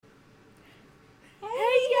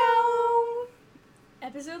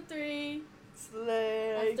Episode 3.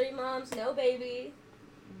 Slay. That's 3 moms, no baby.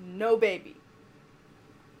 No baby.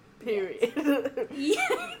 Period.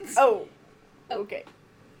 Yes. Oh. Okay.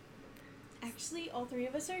 Actually, all 3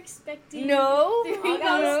 of us are expecting. No. 3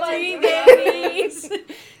 I got babies.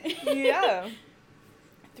 Yeah.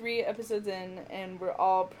 3 episodes in, and we're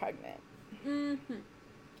all pregnant. Mm-hmm.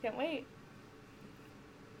 Can't wait.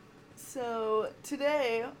 So,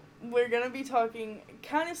 today, we're going to be talking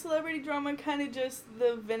kind of celebrity drama, kind of just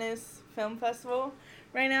the Venice Film Festival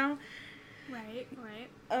right now. Right.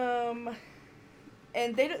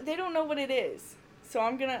 And they don't know what it is. So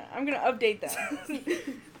I'm going to update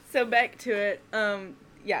them. So back to it.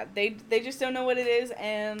 Yeah, they just don't know what it is,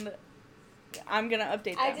 and I'm going to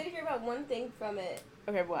update them. I did hear about one thing from it.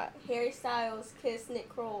 Okay, what? Harry Styles kissed Nick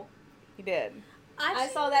Kroll. He did. I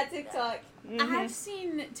saw that TikTok. Mm-hmm. I've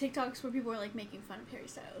seen TikToks where people are like making fun of Harry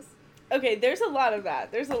Styles. Okay, there's a lot of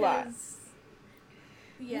that. There's a lot.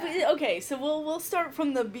 Yeah. Okay, so we'll start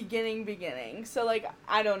from the beginning. So, like,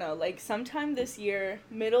 I don't know, like, sometime this year,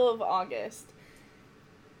 middle of August,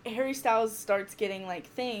 Harry Styles starts getting, like,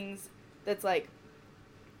 things that's, like,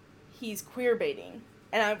 he's queer baiting.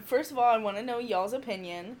 And first of all, I want to know y'all's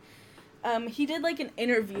opinion. He did, like, an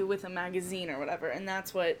interview with a magazine or whatever, and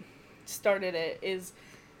that's what started it, is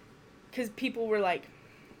because people were, like,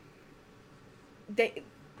 they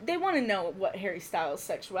want to know what Harry Styles'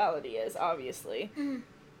 sexuality is, obviously. Mm-hmm.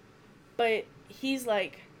 But he's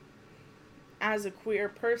like, as a queer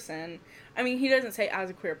person, I mean, he doesn't say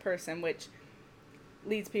as a queer person, which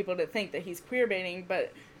leads people to think that he's queer baiting,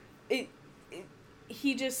 but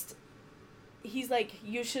he's like,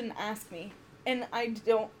 you shouldn't ask me. And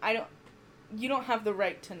you don't have the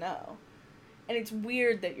right to know. And it's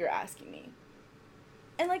weird that you're asking me.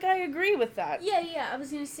 And, like, I agree with that. Yeah, I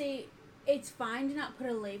was gonna say, it's fine to not put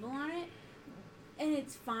a label on it, and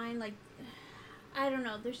it's fine, like, I don't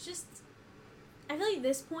know, there's just, I feel like at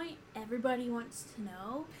this point, everybody wants to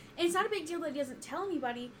know, and it's not a big deal that he doesn't tell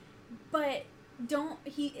anybody, but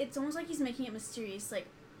it's almost like he's making it mysterious, like,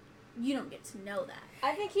 you don't get to know that.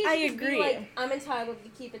 I think he should just be like, I'm entitled to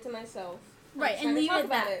keep it to myself. Right, I'm and leave talk it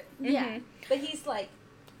about that. it. Yeah. Mm-hmm. But he's like,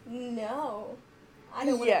 no, I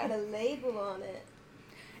don't want to put a label on it.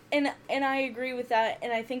 And I agree with that,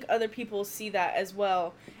 and I think other people see that as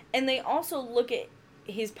well. And they also look at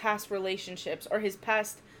his past relationships, or his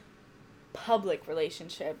past public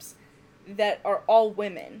relationships, that are all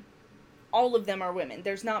women. All of them are women.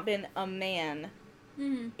 There's not been a man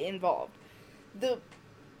involved. The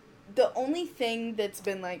only thing that's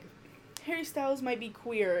been, like, Harry Styles might be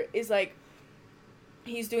queer is, like,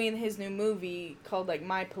 he's doing his new movie called, like,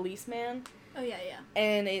 My Policeman. Oh, yeah.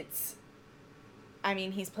 And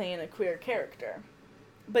he's playing a queer character.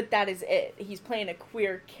 But that is it. He's playing a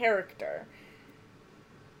queer character.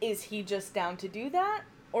 Is he just down to do that?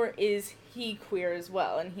 Or is he queer as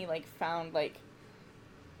well? And he, like, found, like,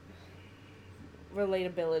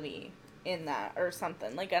 relatability in that or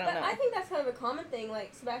something. Like, I don't know. I think that's kind of a common thing.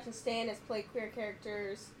 Like, Sebastian Stan has played queer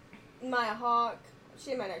characters. Maya Hawke,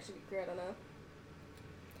 she might actually be queer, I don't know.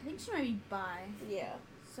 I think she might be bi. Yeah.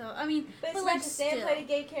 So, I mean, But like, Sebastian Stan played a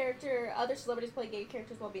gay character. Other celebrities play gay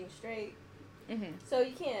characters while being straight. Mm-hmm. So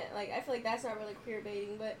you can't, like, I feel like that's not really queer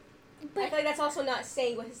baiting, but I feel like that's also not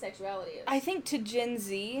saying what his sexuality is. I think to Gen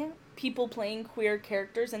Z, people playing queer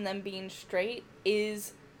characters and them being straight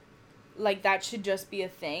is, like, that should just be a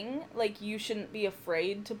thing. Like, you shouldn't be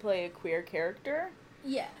afraid to play a queer character.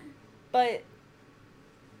 Yeah. But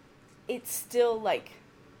it's still, like,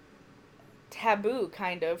 taboo,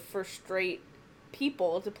 kind of, for straight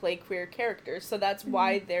people to play queer characters. So that's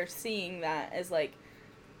why they're seeing that as, like,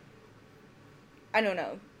 I don't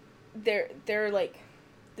know. They're like,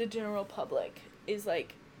 the general public is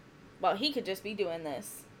like, well, he could just be doing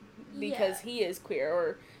this because he is queer,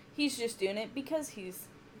 or he's just doing it because he's,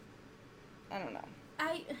 I don't know.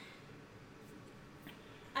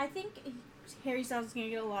 I think Harry Styles is going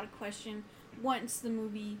to get a lot of question once the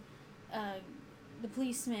movie, The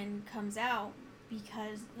Policeman, comes out,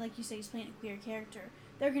 because, like you say, he's playing a queer character.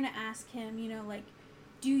 They're going to ask him, you know, like,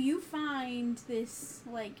 do you find this,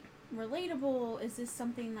 like, relatable? Is this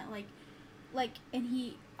something that, like, and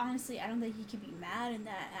he, honestly, I don't think he could be mad in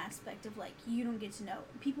that aspect of, like, you don't get to know.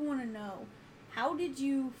 People want to know, how did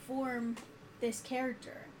you form this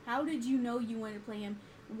character? How did you know you wanted to play him?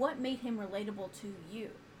 What made him relatable to you?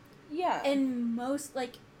 Yeah. And most,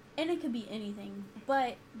 like, and it could be anything,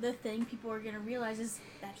 but the thing people are going to realize is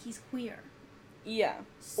that he's queer. Yeah.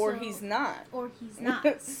 Or he's not. Or he's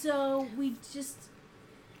not. So we just...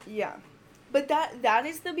 Yeah. But that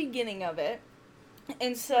is the beginning of it.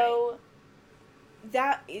 And so...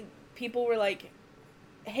 people were, like,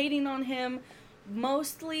 hating on him,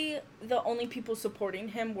 mostly the only people supporting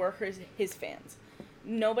him were his fans.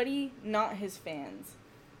 Nobody, not his fans,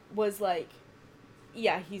 was like,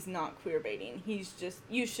 yeah, he's not queer baiting. He's just,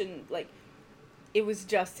 you shouldn't, like, it was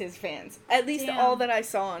just his fans. At least all that I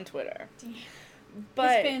saw on Twitter. Damn.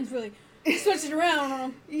 But his fans really switched it around on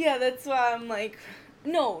him. Yeah, that's why I'm like,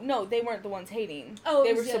 no, they weren't the ones hating. Oh,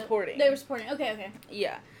 they were supporting. They were supporting. Okay.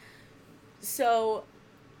 Yeah. So,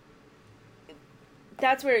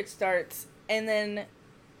 that's where it starts. And then,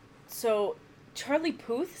 so, Charlie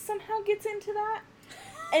Puth somehow gets into that.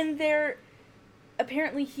 And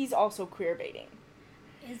apparently he's also queer baiting.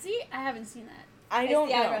 Is he? I haven't seen that. I don't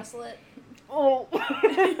know. I wrestle it. Oh.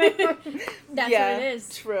 That's yeah, what it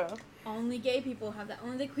is. True. Only gay people have that.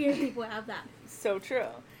 Only the queer people have that. So true.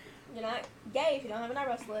 You're not gay if you don't have an eye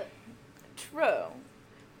wrestle it. True.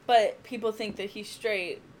 But people think that he's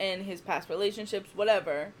straight in his past relationships,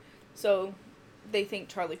 whatever. So they think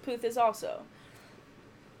Charlie Puth is also.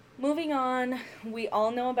 Moving on, we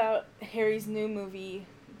all know about Harry's new movie,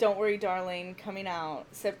 Don't Worry Darling, coming out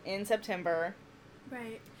in September.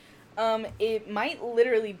 Right. It might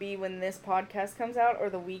literally be when this podcast comes out or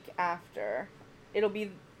the week after. It'll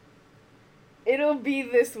be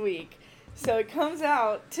this week. So it comes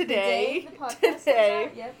out today. The podcast today.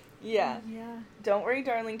 comes out? Yep. Yeah. Yeah. Don't Worry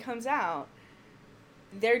Darling comes out.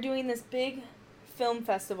 They're doing this big film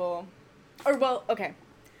festival. Or, well, okay.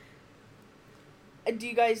 Do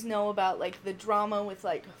you guys know about, like, the drama with,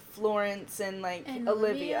 like, Florence and, like, And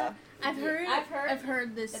Olivia? I've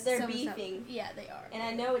heard this. that they're some stuff. beefing. Yeah, they are. And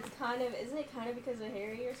I know it's isn't it kind of because of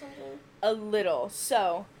Harry or something? A little.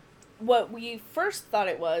 So, what we first thought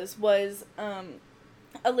it was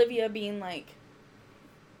Olivia being, like,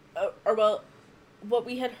 what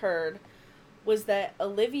we had heard was that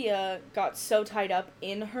Olivia got so tied up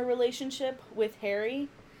in her relationship with Harry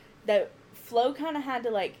that Flo kind of had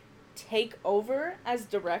to, like, take over as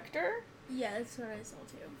director. Yeah, that's what I saw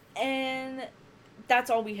too. And that's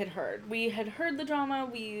all we had heard. We had heard the drama,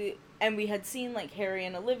 we had seen, like, Harry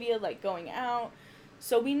and Olivia, like, going out.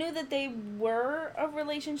 So we knew that they were a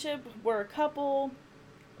relationship, were a couple,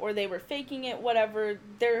 or they were faking it, whatever.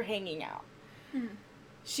 They're hanging out. Hmm.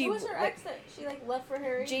 Who was her ex that she, like, left for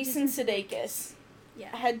Harry? Jason Sudeikis.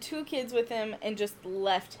 Yeah. Had 2 kids with him and just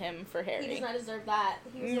left him for Harry. He does not deserve that.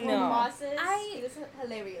 He was No. one of the bosses. He was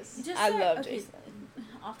hilarious. Just I like, love okay, Jason.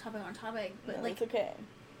 Off topic on topic, but No, like, it's okay.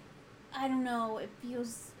 I don't know. It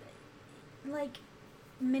feels like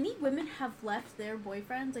many women have left their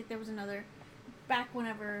boyfriends. Like there was another back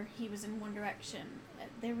whenever he was in One Direction.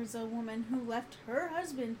 There was a woman who left her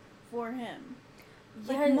husband for him.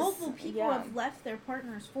 Like Yes, multiple people yeah. have left their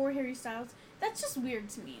partners for Harry Styles. That's just weird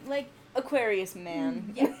to me. Like Aquarius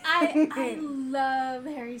man. yeah, I love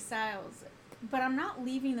Harry Styles, but I'm not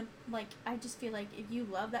leaving them. Like I just feel like if you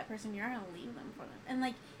love that person, you're not gonna leave them for them. And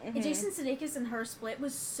like Jason Sudeikis and her split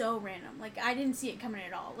was so random. Like I didn't see it coming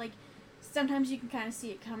at all. Like sometimes you can kind of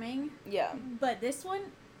see it coming. Yeah. But this one,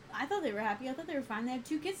 I thought they were happy. I thought they were fine. They had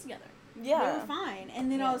 2 kids together. Yeah. They were fine.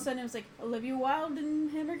 And then all of a sudden it was like Olivia Wilde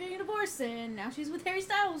and him are getting a divorce, and now she's with Harry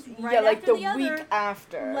Styles right yeah, like after the the week other.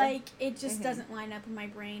 after. Like it just doesn't line up in my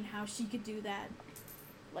brain how she could do that.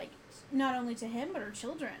 Like not only to him but her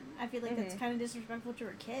children. I feel like that's kind of disrespectful to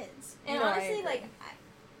her kids. And No, I honestly, agree. like,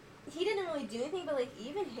 he didn't really do anything, but, like,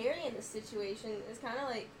 even Harry in this situation is kind of,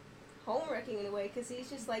 like, home-wrecking in a way, because he's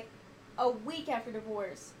just, like, a week after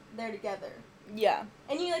divorce, they're together. Yeah.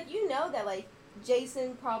 And you know that, like,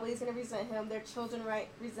 Jason probably is going to resent him, their children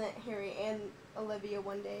resent Harry and Olivia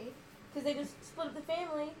one day, because they just split up the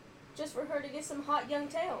family just for her to get some hot young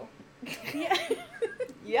tail. Yeah.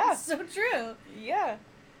 Yeah. So true. Yeah.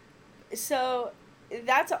 So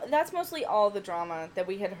that's mostly all the drama that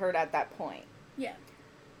we had heard at that point. Yeah.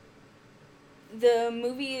 The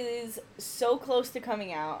movie is so close to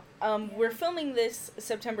coming out. We're filming this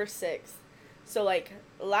September 6th. So, like,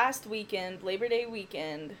 last weekend, Labor Day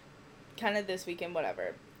weekend, kind of this weekend,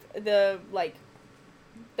 whatever. The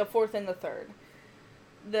 4th and the 3rd.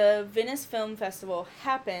 The Venice Film Festival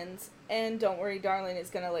happens, and Don't Worry Darling is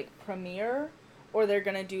gonna, like, premiere, or they're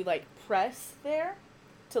gonna do, like, press there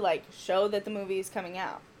to, like, show that the movie is coming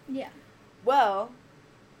out. Yeah. Well,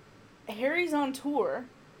 Harry's on tour.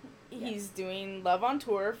 Yeah. He's doing Love on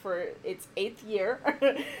Tour for its 8th year.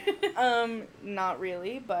 Not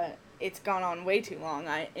really, but it's gone on way too long,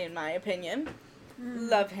 in my opinion.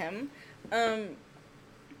 Love him.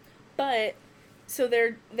 But so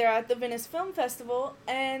they're at the Venice Film Festival,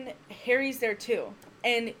 and Harry's there too.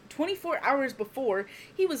 And 24 hours before,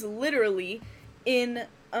 he was literally in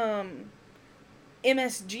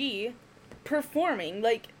MSG performing.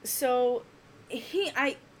 Like, so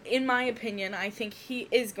in my opinion, I think he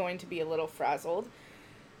is going to be a little frazzled.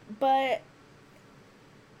 But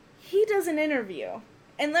he does an interview.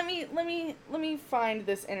 And let me find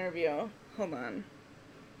this interview. Hold on.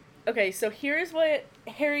 Okay, so here's what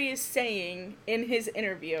Harry is saying in his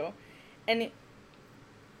interview. And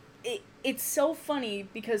it's so funny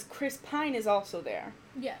because Chris Pine is also there.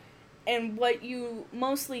 Yeah. And what you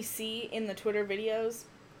mostly see in the Twitter videos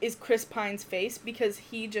is Chris Pine's face because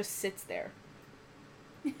he just sits there.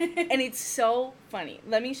 And it's so funny.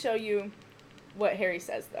 Let me show you what Harry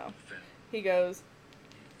says, though. He goes,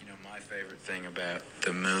 You know, my favorite thing about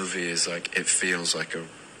the movie is, like, it feels like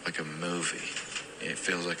a movie. It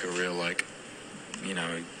feels like a real, like, you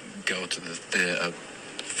know, go to the theater,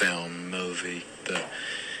 film, movie,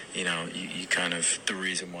 you kind of, the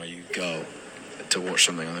reason why you go to watch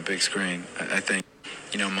something on the big screen. I think,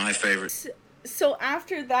 you know, my favorite... So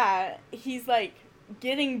after that, he's, like,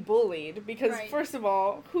 getting bullied because, Right. first of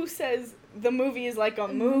all, who says the movie is like a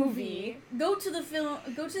movie? Go to the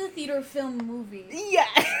theater, film movie. Yeah.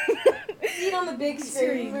 See it on the big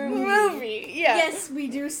screen. Movie, yeah. Yes, we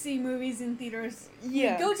do see movies in theaters.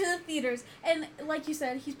 Yeah. Go to the theaters. And like you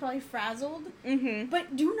said, he's probably frazzled. Mm-hmm.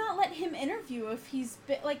 But do not let him interview if he's...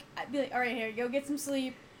 I'd be like, all right, Harry, go get some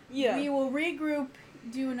sleep. Yeah. We will regroup,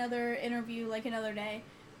 do another interview, like, another day.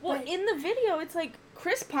 Well, But- in the video, it's like,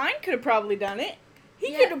 Chris Pine could have probably done it.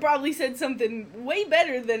 He Yeah. could have probably said something way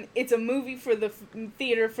better than, it's a movie for the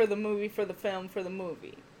theater, for the movie, for the film, for the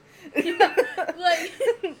movie. Like...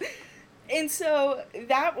 And so,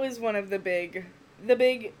 that was one of the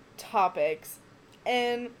big topics.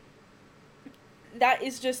 And that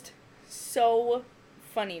is just so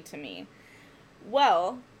funny to me.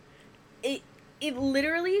 Well, it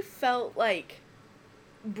literally felt like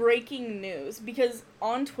breaking news because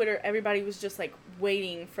on Twitter everybody was just like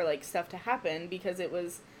waiting for like stuff to happen because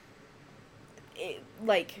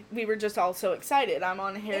like we were just all so excited. I'm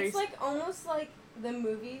on Harry's... It's like almost like the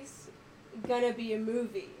movie's gonna be a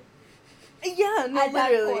movie. Yeah, no, At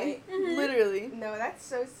that literally. point. Mhm. Literally. No, that's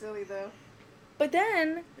so silly though. But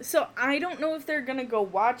then, so I don't know if they're gonna go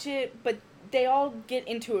watch it, but they all get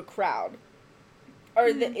into a crowd.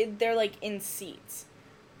 Or they're like in seats.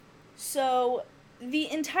 So the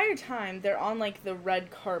entire time they're on like the red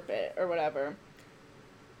carpet or whatever.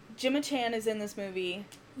 Gemma Chan is in this movie,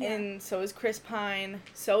 Yeah. and so is Chris Pine,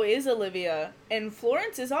 so is Olivia, and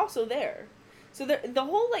Florence is also there. So the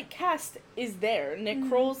whole like cast is there. Nick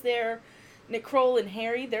Kroll's there. Nick Kroll and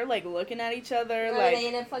Harry, they're like looking at each other. Or like they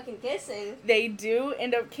end up fucking kissing. they do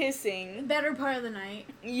end up kissing. Better part of the night.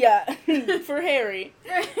 Yeah, for Harry.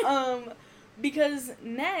 Because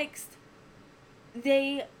next,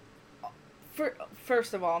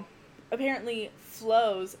 first of all, apparently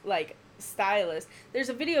Flo's, like, stylist, there's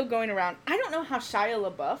a video going around, I don't know how Shia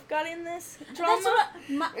LaBeouf got in this drama.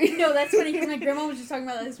 That's funny because my grandma was just talking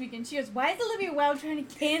about that this weekend. She goes, why is Olivia Wilde trying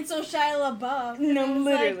to cancel Shia LaBeouf? And No, I was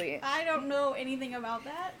literally. like, I don't know anything about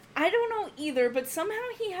that. I don't know either, but somehow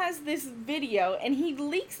he has this video, and he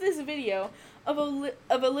leaks this video of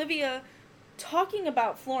Olivia talking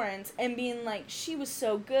about Florence and being like, she was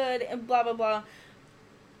so good, and blah, blah, blah.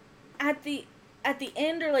 At the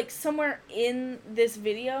end, or like somewhere in this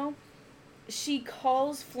video, she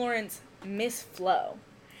calls Florence Miss Flo.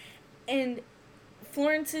 And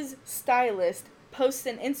Florence's stylist posts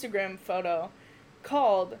an Instagram photo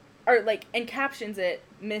and captions it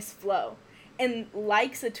Miss Flo. And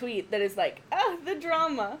likes a tweet that is like, the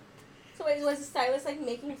drama. So wait, was the stylist like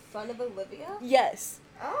making fun of Olivia? Yes.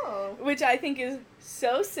 Oh. Which I think is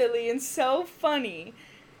so silly and so funny.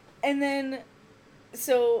 And then,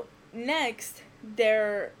 so next,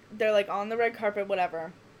 they're like on the red carpet,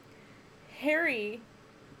 whatever. Harry,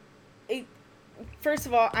 first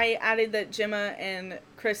of all, I added that Gemma and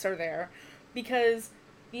Chris are there because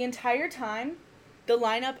the entire time, the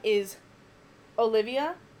lineup is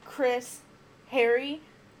Olivia, Chris, Harry,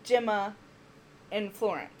 Gemma, and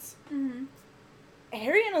Florence. Mm-hmm.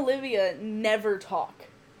 Harry and Olivia never talk.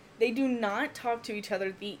 They do not talk to each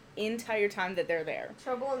other the entire time that they're there.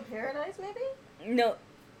 Trouble in Paradise, maybe? No,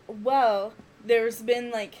 well, there's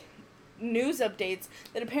been, like, news updates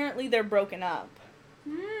that apparently they're broken up.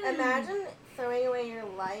 Imagine throwing away your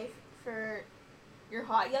life for your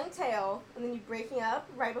hot young tale, and then you breaking up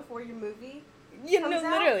right before your movie. You know, Comes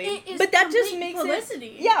out? literally. It is But that just complete makes publicity.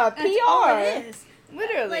 it... Yeah, That's PR. all it is.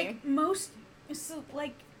 Literally. Like, most... So,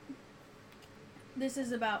 like... This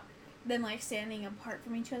is about them, like, standing apart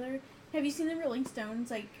from each other. Have you seen the Rolling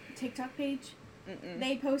Stones, like, TikTok page? Mm-mm.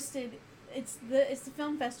 They posted... It's the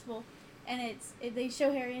film festival, and they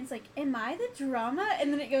show Harry, and it's like, am I the drama?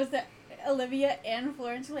 And then it goes that Olivia and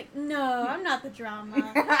Florence are like, no, I'm not the drama.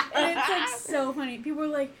 And it's like so funny. People are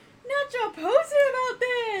like, Nacho posted about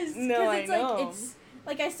this. No, it's I know. Like, it's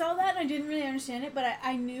like I saw that and I didn't really understand it, but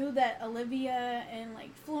I knew that Olivia and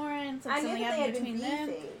like Florence, like I knew something that they happened had been between them.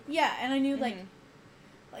 beefing. Yeah, and I knew Mhm.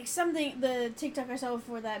 like something, the TikTok I saw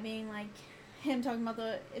before that being like him talking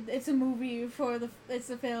about it's a movie it's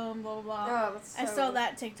a film, blah blah blah. Oh, that's so... I saw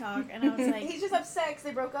that TikTok and I was like, He's just upset because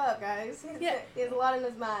they broke up, guys. Yeah. He has a lot in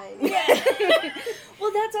his mind. yeah.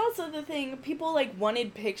 Well, that's also the thing. People, like,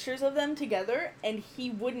 wanted pictures of them together, and he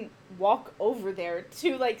wouldn't walk over there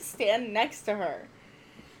to, like, stand next to her.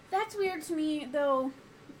 That's weird to me though.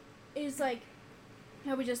 Is like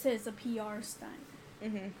how we just said it's a PR stunt.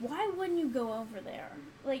 Mm-hmm. Why wouldn't you go over there?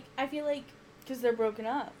 Like, I feel like Because they're broken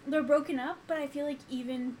up. they're broken up, but I feel like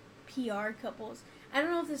even PR couples. I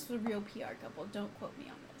don't know if this was a real PR couple. Don't quote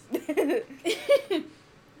me on this.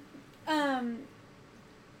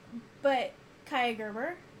 But Kaya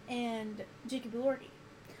Gerber and Jacob Elordi.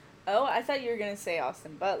 Oh, I thought you were going to say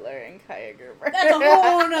Austin Butler and Kaya Gerber. That's a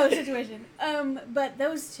whole nother situation. But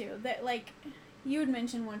those two, that like, you had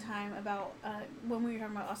mentioned one time about when we were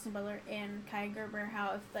talking about Austin Butler and Kaya Gerber,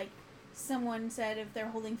 how if like someone said if they're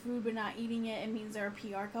holding food but not eating it, it means they're a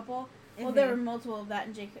PR couple. Well, there were multiple of that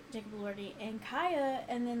in Jacob Elordi and Kaya,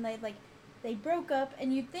 and then they broke up,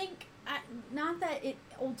 and you'd think, not that it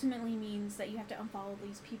ultimately means that you have to unfollow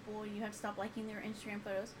these people, you have to stop liking their Instagram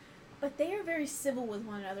photos, but they are very civil with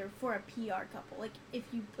one another for a PR couple. Like, if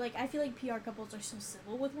you, like, I feel like PR couples are so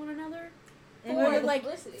civil with one another. For Or, like,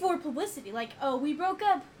 publicity. for publicity. Like, oh, we broke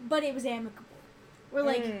up, but it was amicable. We're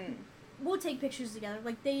like, we'll take pictures together.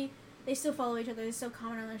 Like, they still follow each other, they still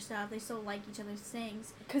comment on their stuff, they still like each other's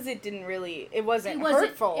things. Because it wasn't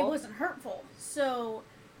hurtful. It wasn't hurtful. So,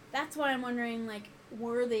 that's why I'm wondering, like,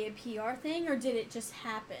 were they a PR thing, or did it just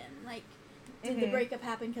happen? Like, did the breakup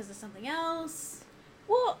happen because of something else?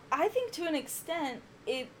 Well, I think to an extent,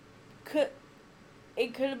 it could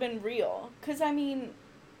have been real. Because, I mean...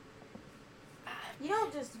 You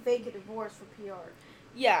don't just fake a divorce for PR.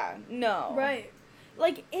 Yeah, no. Right.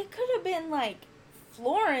 Like, it could have been, like,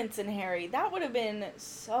 Florence and Harry. That would have been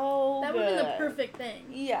so That good. would have been the perfect thing.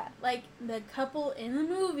 Yeah. Like, the couple in the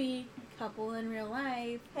movie, couple in real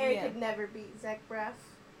life. Harry Yeah. could never beat Zach Braff.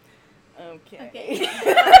 Okay.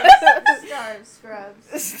 Star of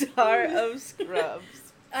Scrubs. Star of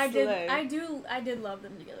Scrubs. I Slay. did love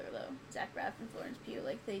them together though. Zach Braff and Florence Pugh,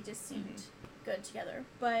 like they just seemed good together.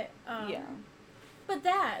 But Yeah. But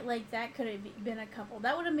that could have been a couple.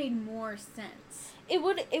 That would have made more sense. It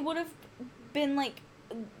would have been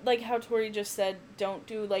like how Tori just said, don't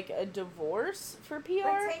do like a divorce for PR.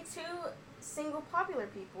 Like, take two single popular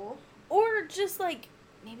people. Or just like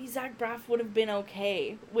maybe Zach Braff would have been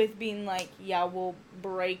okay with being like, yeah, we'll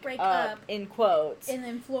break up in quotes. And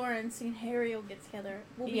then Florence and Harry will get together.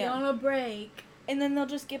 We'll be Yeah. on a break. And then they'll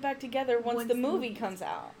just get back together once the movie movie's comes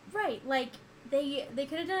out. Right, like they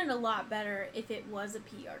could have done it a lot better if it was a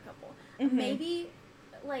PR couple. Mhm. Maybe,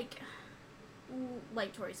 like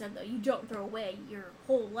Tori said though, you don't throw away your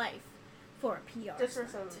whole life for a PR Just for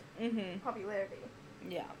stunt. some popularity.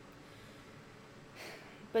 Yeah.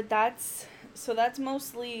 But that's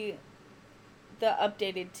mostly the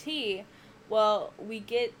updated tea. Well, we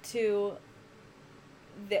get to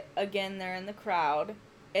again, they're in the crowd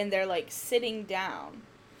and they're like sitting down.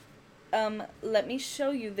 Let me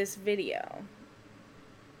show you this video.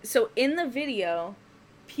 So in the video,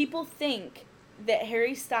 people think that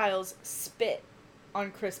Harry Styles spit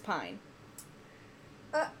on Chris Pine.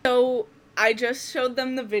 So I just showed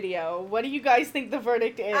them the video. What do you guys think the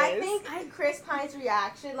verdict is? I think Chris Pine's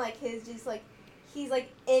reaction, like his, just like he's like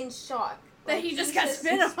in shock. That Like, he just he's got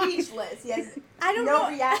spit on. Speechless. He has I don't no know.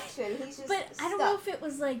 reaction. He's just. But I don't stuck. know if it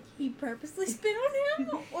was like he purposely spit on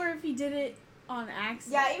him or if he did it on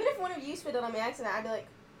accident. Yeah, even if one of you spit on me accident, I'd be like,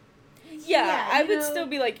 Yeah, I you would know. still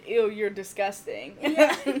be like, ew, you're disgusting.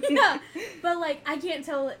 Yeah, yeah. But like I can't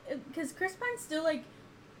tell because Chris Pine's still like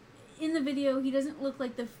in the video. He doesn't look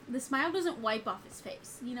like the smile doesn't wipe off his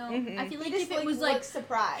face. You know, Mhm. I feel like he just if it was like looks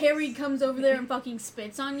surprised. Harry comes over there and fucking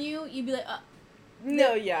spits on you, you'd be like,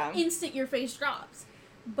 No, yeah. instant your face drops.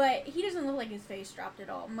 But he doesn't look like his face dropped at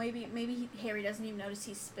all. Maybe Harry doesn't even notice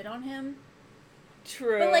he spit on him.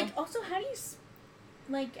 True. But like, also, how do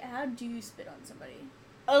you spit on somebody?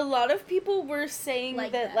 a lot of people were saying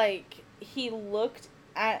Like that, that. like, he looked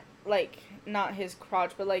at, like, not his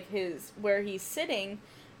crotch, but, like, where he's sitting,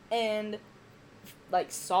 and,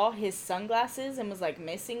 like, saw his sunglasses and was, like,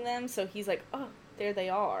 missing them, so he's like, oh, there they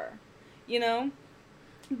are. You know?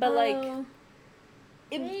 But, like,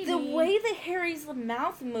 The way that Harry's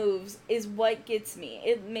mouth moves is what gets me.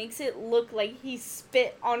 It makes it look like he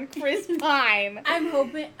spit on Chris Pine. I'm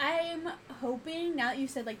hoping, now that you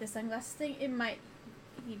said, like, the sunglasses thing,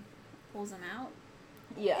 he pulls them out.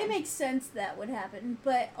 Yeah. It makes sense that would happen,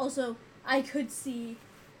 but also, I could see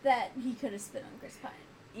that he could have spit on Chris Pine.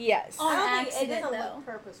 Yes. On I don't think accident, it doesn't though. look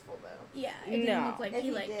purposeful, though. Yeah, it didn't look like If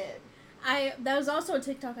he, like... did. That was also a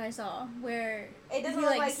TikTok I saw, where... It doesn't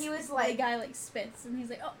look like he was, like... The guy, like, spits, and he's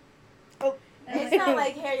like, oh. Oh. It's not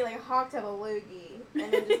like Harry, like, hawked up a loogie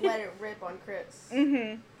and then just let it rip on Chris.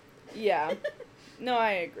 Mm-hmm. Yeah. No,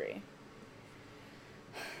 I agree.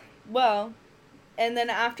 Well, and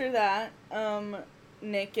then after that,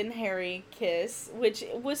 Nick and Harry kiss, which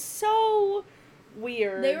was so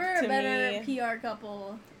weird. They were to a better me. PR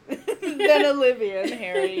couple than Olivia and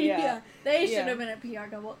Harry. Yeah. They should have been a PR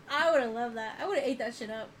couple. I would have loved that. I would have ate that shit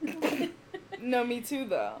up. No, me too,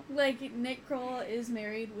 though. Like, Nick Kroll is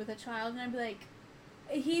married with a child, and I'd be like,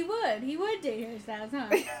 he would date Harry Styles, huh?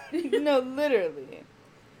 No, literally.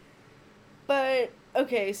 But,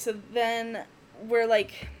 okay, so then we're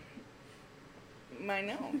like, I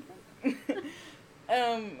know.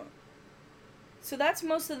 So that's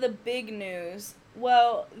most of the big news.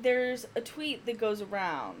 Well, there's a tweet that goes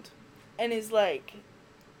around and is like,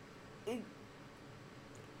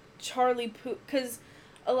 Charlie Puth, because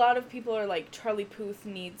a lot of people are like, Charlie Puth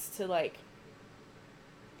needs to, like,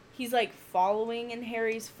 he's, like, following in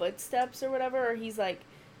Harry's footsteps or whatever, or he's, like,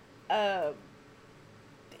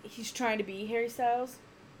 he's trying to be Harry Styles,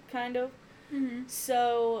 kind of. Mm-hmm.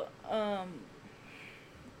 So,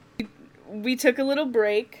 we took a little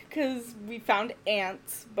break, because we found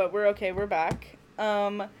ants, but we're okay, we're back.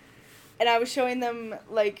 And I was showing them,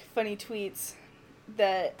 like, funny tweets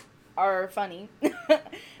that are funny. You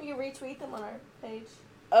can retweet them on our page.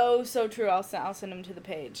 Oh, so true. I'll send them to the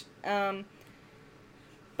page. But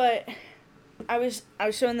I was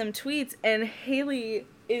showing them tweets, and Haley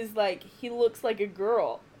is like, he looks like a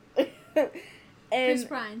girl. And Chris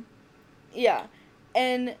Pine. Yeah.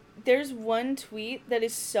 And there's one tweet that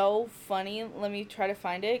is so funny. Let me try to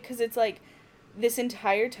find it, because it's like, this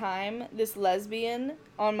entire time, this lesbian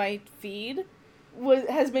on my feed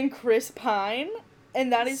has been Chris Pine, and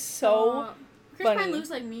that is so Chris funny. Pine looks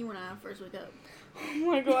like me when I first wake up. Oh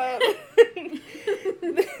my god.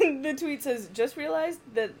 The tweet says, just realized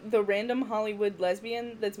that the random Hollywood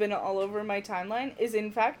lesbian that's been all over my timeline is in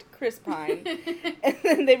fact Chris Pine. And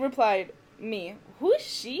then they replied, me, who's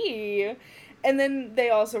she? And then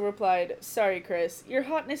they also replied, sorry Chris, your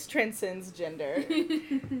hotness transcends gender.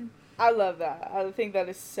 I love that. I think that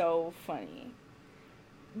is so funny.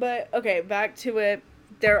 But, okay, back to it.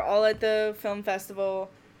 They're all at the film festival.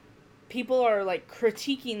 People are, like,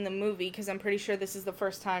 critiquing the movie, because I'm pretty sure this is the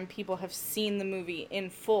first time people have seen the movie in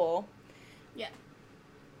full. Yeah.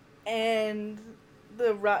 And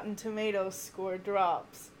the Rotten Tomatoes score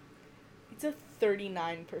drops. It's a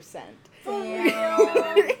 39%.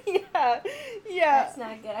 Damn. Yeah. That's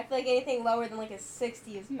not good. I feel like anything lower than, like, a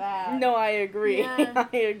 60 is bad. No, I agree. Yeah.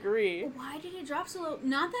 I agree. Why did it drop so low?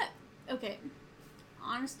 Not that... Okay.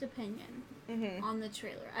 Honest opinion on the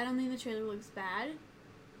trailer. I don't think the trailer looks bad.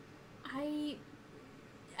 I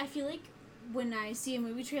feel like when I see a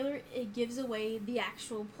movie trailer, it gives away the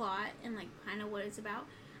actual plot and, like, kind of what it's about.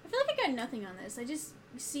 I feel like I got nothing on this. I just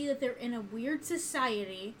see that they're in a weird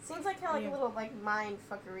society. Seems like kind of like a little, like, mind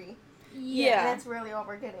fuckery. Yeah. And that's really all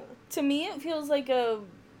we're getting. To me, it feels like a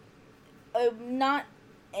not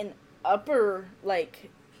an upper,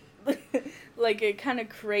 like, like a kind of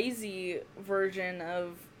crazy version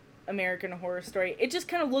of American Horror Story. It just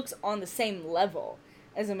kind of looks on the same level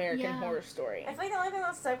as American Horror Story. I feel like the only thing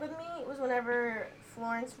that stuck with me was whenever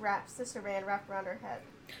Florence Sister Van wrapped around her head.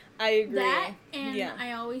 I agree. That, and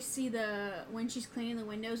I always see when she's cleaning the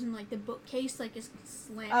windows and, like, the bookcase, like, is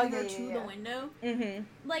slamming her to the window. Mm-hmm.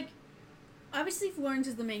 Like, obviously Florence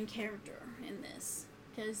is the main character in this,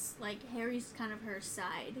 because, like, Harry's kind of her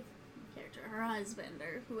side character, her husband,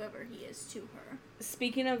 or whoever he is to her.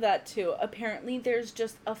 Speaking of that, too, apparently there's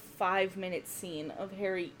just a 5-minute scene of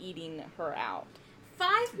Harry eating her out.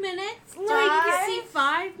 5 minutes? Like, you can see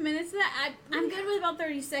 5 minutes of that? I'm good with about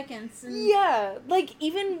 30 seconds. And Yeah, like,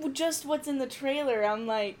 even just what's in the trailer, I'm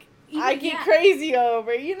like, I get crazy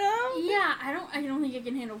over, you know? Yeah, I don't think I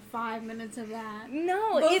can handle 5 minutes of that.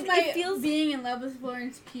 No, it feels... being in love with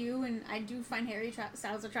Florence Pugh, and I do find Harry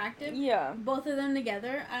Styles attractive. Yeah. Both of them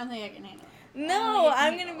together, I don't think I can handle it. No,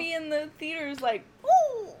 I'm gonna be in the theaters like,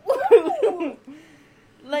 ooh!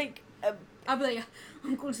 Like... I'll be like,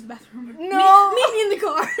 I'm going to the bathroom. No! Meet me in the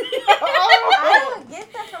car. I don't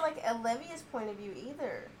get that from, like, Olivia's point of view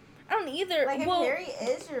either. I don't either. Like, if well, Harry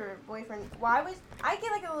is your boyfriend, why would... I get,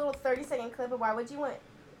 like, a little 30-second clip of why would you want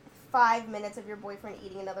 5 minutes of your boyfriend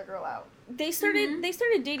eating another girl out? they started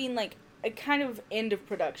dating, like, a kind of end of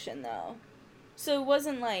production, though. So it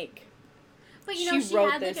wasn't, like, But you know, she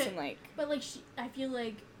wrote had this like and, like... But like, I feel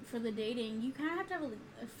like for the dating, you kind of have to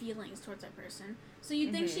have feelings towards that person. So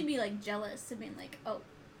you'd think she'd be like jealous and being like, oh,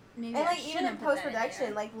 maybe. And, I like, even shouldn't in put that in post-production,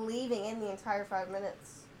 there. like, leaving in the entire 5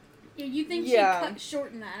 minutes. Yeah, you think Yeah. she'd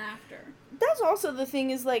shorten that after. That's also the thing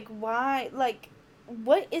is, like, why, like,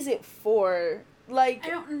 what is it for? Like, I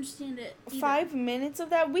don't understand it either. 5 minutes of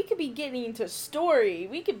that? We could be getting into story.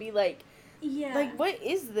 We could be, like, Yeah. like, what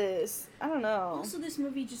is this? I don't know. Also, this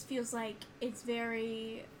movie just feels like it's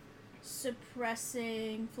very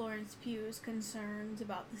suppressing Florence Pugh's concerns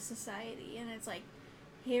about the society, and it's like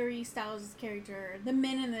Harry Styles' character, the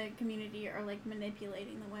men in the community are like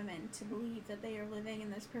manipulating the women to believe that they are living in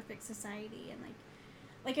this perfect society, and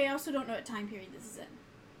like I also don't know what time period this is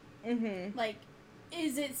in. Mm-hmm. Like,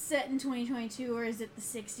 is it set in 2022 or is it the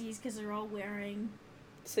 60s because they're all wearing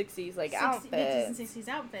 60s, like, 50s outfits. and 60s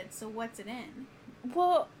outfits? So what's it in?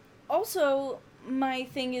 Well, also, my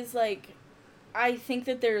thing is, like, I think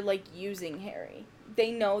that they're, like, using Harry.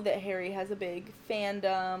 They know that Harry has a big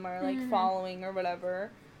fandom or, like, following or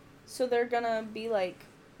whatever. So they're gonna be like,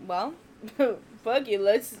 well, fuck you,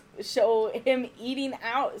 let's show him eating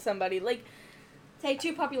out somebody. Like, Take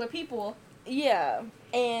 2 popular people yeah.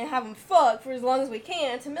 and have them fuck for as long as we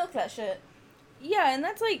can to milk that shit. Yeah, and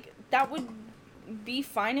that's, like, that would be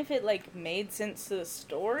fine if it, like, made sense to the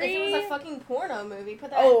story. If it was a fucking porno movie,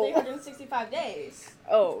 put that Oh. in 365 days.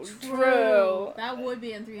 Oh, true. That would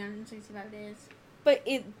be in 365 days. But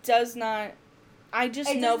it does not... I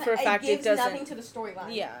just know for a fact it gives nothing doesn't... to the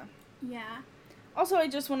storyline. Yeah. Yeah. Also, I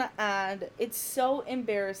just want to add, it's so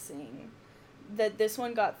embarrassing that this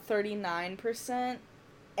one got 39%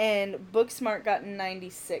 and Booksmart got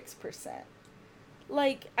 96%.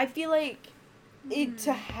 Like, I feel like it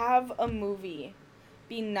to have a movie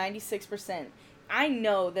be 96%, I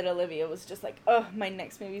know that Olivia was just like, oh, my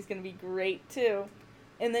next movie's going to be great too.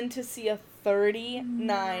 And then to see a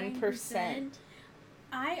 39%.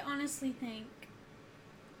 I honestly think,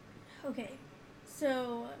 okay,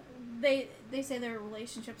 so they say their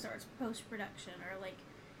relationship starts post-production or like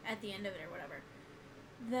at the end of it or whatever.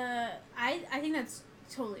 I think that's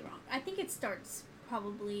totally wrong. I think it starts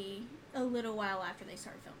probably a little while after they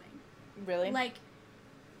start filming. Really? Like,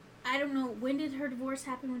 I don't know, when did her divorce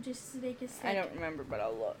happen with Jason Sudeikis? I don't remember, but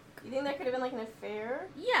I'll look. You think there could have been like an affair?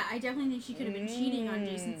 Yeah, I definitely think she could have been cheating on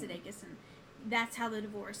Jason Sudeikis, and that's how the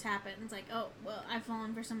divorce happened. It's like, oh, well, I've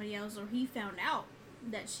fallen for somebody else, or he found out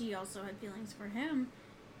that she also had feelings for him.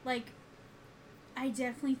 Like, I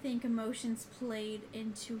definitely think emotions played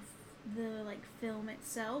into the, like, film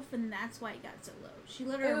itself, and that's why it got so low. She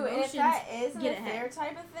let her Ooh, and emotions if that is an get affair ahead.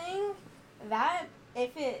 type of thing, that,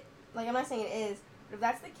 if it, like, I'm not saying it is, but if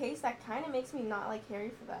that's the case, that kind of makes me not like Harry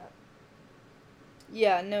for that.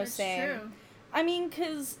 Yeah, no, That's same. true. I mean,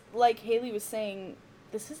 because, like Haley was saying,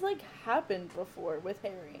 this has, like, happened before with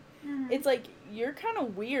Harry. Mhm. It's like, you're kind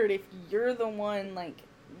of weird if you're the one, like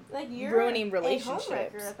Like, ruining a relationships.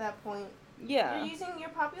 homewrecker at that point. Yeah. You're using your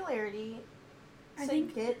popularity I to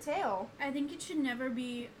think- get tail. I think it should never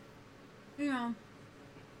be, you know,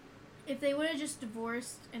 if they would have just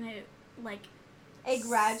divorced and it, like... It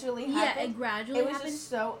gradually happened. Yeah, it gradually It was happened. just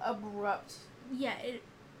so abrupt. Yeah,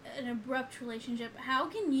 an abrupt relationship. How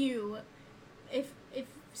can you, if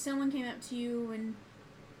someone came up to you and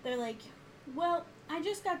they're like, well, I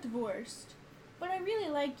just got divorced, but I really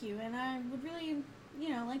like you and I would really, you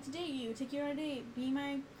know, like to date you, take you on a date, be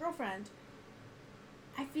my girlfriend.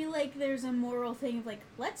 I feel like there's a moral thing of like,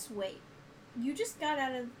 let's wait. You just got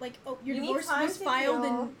out of, like, oh, your You need divorce time was to filed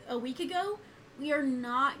heal. a week ago. We are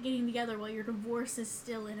not getting together while your divorce is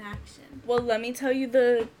still in action. Well, let me tell you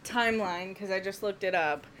the timeline, because I just looked it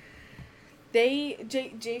up.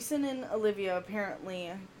 Jason and Olivia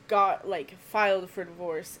apparently got, like, filed for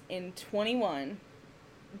divorce in 21,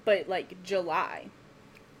 but, like, July.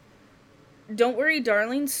 Don't Worry,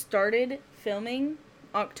 Darling started filming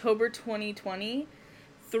October 2020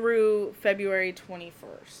 through February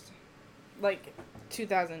 21st. Like,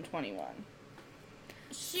 2021.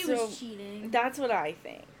 She So, was cheating. That's what I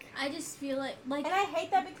think. I just feel like And I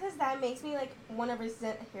hate that because that makes me, like, want to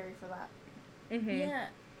resent Harry for that. Mm-hmm. yeah.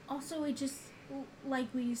 Also, it just, like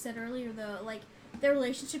we said earlier, though, like, their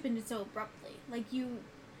relationship ended so abruptly. Like,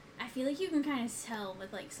 I feel like you can kind of tell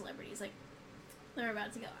with, like, celebrities, like, they're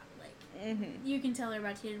about to go out. Like, Mm-hmm. you can tell they're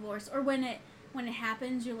about to get divorced. Or when it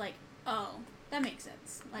happens, you're like, oh, that makes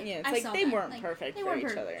sense. Like, Yeah, it's I like saw they that. weren't Like, perfect they for weren't each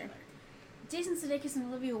perfect other. for each other. Jason Sudeikis and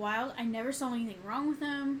Olivia Wilde, I never saw anything wrong with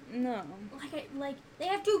them. No. Like they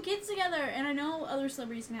have 2 kids together, and I know other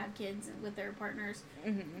celebrities can have kids with their partners,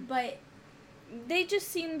 but they just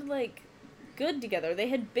seemed like good together. They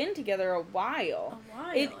had been together a while.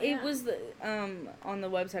 It was the on the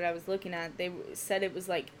website I was looking at. They said it was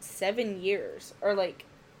like 7 years or like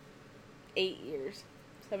 8 years,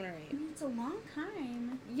 7 or 8. I mean, it's a long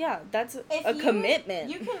time. Yeah, that's a commitment.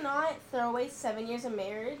 You cannot throw away 7 years of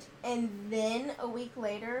marriage and then a week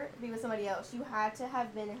later be with somebody else. You had to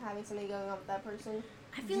have been having something going on with that person.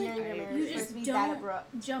 I feel during like your marriage you for it just to be that don't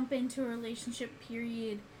abrupt. jump into a relationship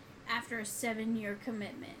period after a 7-year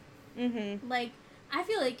commitment. Like, I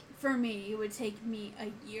feel like for me, it would take me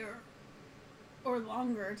a year or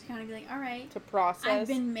longer to kind of be like, all right, to process. I've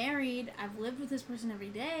been married, I've lived with this person every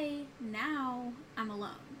day, now I'm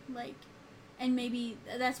alone. Like, and maybe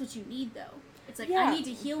that's what you need, though. It's like, I need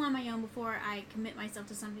to heal on my own before I commit myself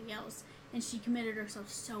to somebody else. And she committed herself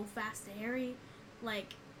so fast to Harry.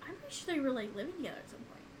 Like, I'm pretty sure they were, like, living together at some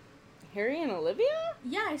point. Harry and Olivia?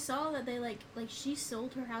 Yeah, I saw that they, like she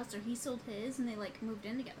sold her house or he sold his, and they, like, moved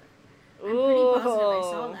in together. I'm Ooh. pretty positive I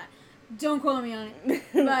saw that. Don't quote me on it.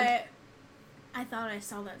 But I thought I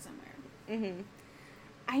saw that somewhere.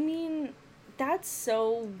 I mean, that's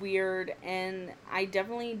so weird, and I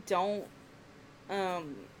definitely don't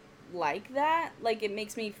like that. Like, it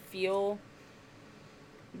makes me feel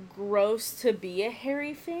gross to be a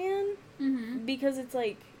Harry fan, because it's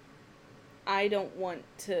like, I don't want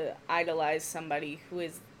to idolize somebody who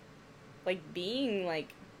is, like, being,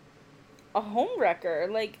 like, a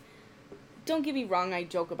homewrecker. Like, don't get me wrong, I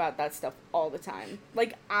joke about that stuff all the time.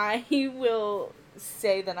 Like, I will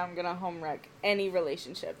say that I'm gonna homewreck any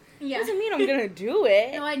relationship. Yeah. Doesn't mean I'm gonna do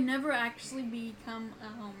it. No, I'd never actually become a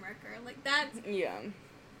homewrecker. Like, that's... Yeah.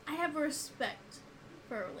 I have respect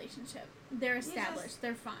for a relationship. They're established.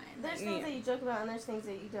 They're fine. There's things that you joke about and there's things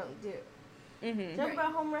that you don't do. Joke Right.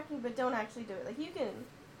 about home wrecking, but don't actually do it. Like, you can...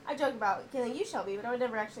 I joke about killing you, Shelby, but I would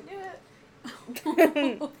never actually do it.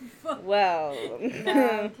 Oh, fuck. Well. No,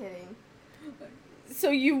 I'm kidding. So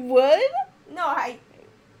you would? No, I...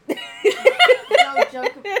 Don't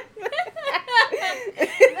joke about...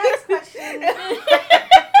 Next question.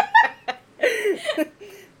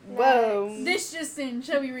 Whoa. This just in,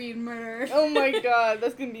 Shelby Reed murder. Oh my god,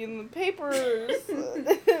 that's gonna be in the papers.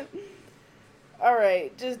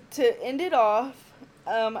 Alright, just to end it off,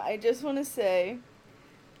 I just want to say,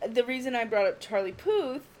 the reason I brought up Charlie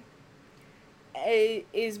Puth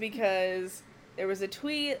is because there was a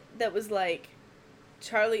tweet that was like,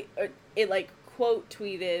 it like quote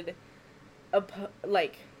tweeted,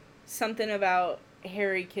 like, something about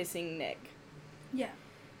Harry kissing Nick. Yeah.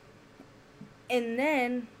 And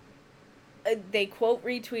then they quote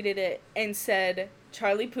retweeted it and said,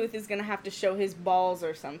 Charlie Puth is going to have to show his balls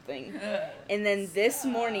or something. And then this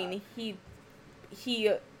morning, he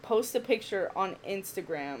posts a picture on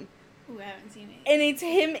Instagram. Ooh, I haven't seen it. And it's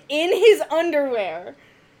him in his underwear.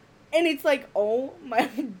 And it's like, oh my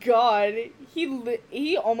god,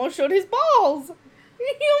 he almost showed his balls.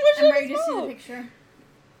 I'm ready to see the picture.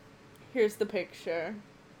 Here's the picture.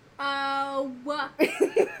 Oh, what?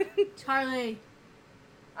 Charlie.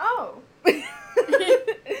 Oh.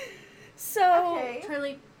 So, Okay.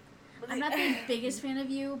 Charlie, I'm not the biggest fan of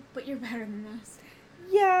you, but you're better than this.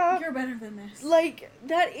 yeah. You're better than this. Like,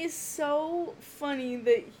 that is so funny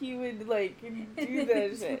that he would, like, do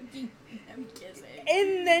that shit. I'm kissing.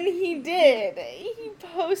 And then he did. He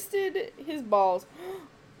posted his balls.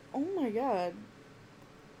 Oh my god.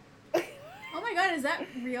 Oh my god, is that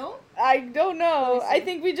real? I don't know. Let me see. I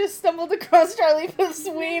think we just stumbled across Charlie Puth's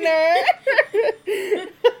wiener.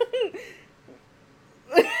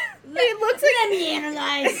 It looks like... Let me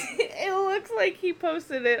analyze. It looks like he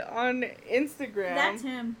posted it on Instagram. That's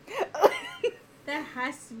him. That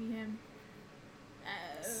has to be him.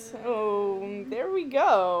 So, there we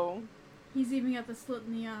go. He's even got the slit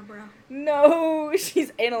in the eyebrow. No,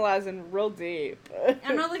 she's analyzing real deep.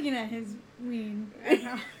 I'm not looking at his ween.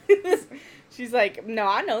 She's like, no,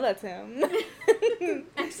 I know that's him.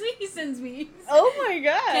 Actually, he sends me. Oh my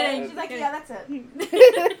god. Kidding. She's like, yeah, that's it.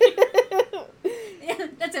 Yeah,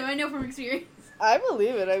 that's him. I know from experience. I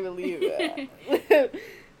believe it.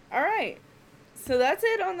 Alright. So that's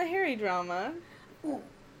it on the Harry drama. Ooh,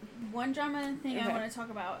 one drama thing I Okay. want to talk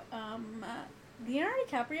about. Leonardo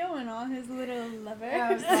DiCaprio and all his little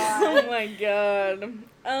lovers. Oh my god.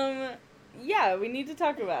 Yeah, we need to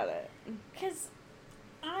talk about it. Because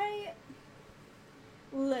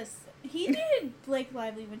listen, he dated Blake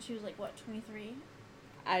Lively when she was like, what, 23?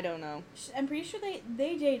 I don't know. I'm pretty sure they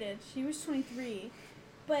dated. She was 23.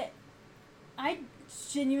 But I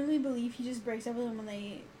genuinely believe he just breaks up with them when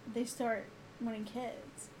they start wanting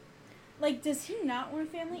kids. Like, does he not want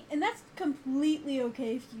a family? And that's completely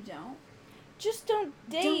okay if you don't. Just don't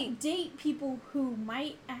date. Don't date people who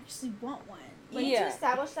might actually want one. You need to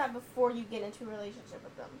establish that before you get into a relationship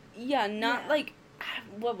with them. Yeah, not Yeah. like,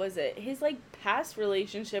 what was it? His, like, past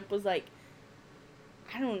relationship was, like,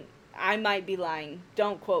 I might be lying.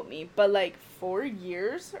 Don't quote me. But, like, 4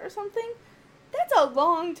 years or something? That's a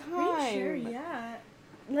long time. Pretty sure, yeah.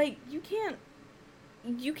 Like, you can't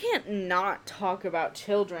not talk about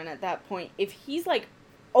children at that point. If he's, like,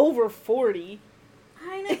 over 40.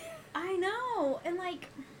 I know. And, like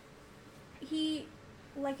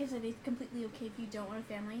I said, it's completely okay if you don't want a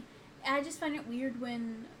family. I just find it weird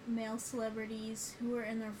when male celebrities who are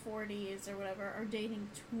in their 40s or whatever are dating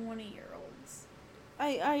 20-year-olds.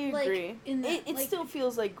 I agree. Like, in that, it still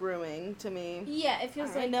feels like grooming to me. Yeah, it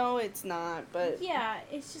feels like... I know it's not, but... Yeah,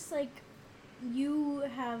 it's just like you've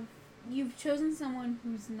chosen someone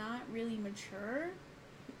who's not really mature.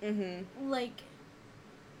 Mm-hmm. Like,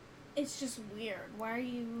 it's just weird. Why are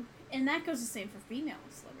you... And that goes the same for female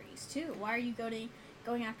celebrities, too. Why are you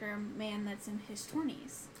going after a man that's in his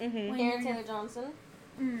 20s? Mm-hmm. Aaron Taylor Johnson.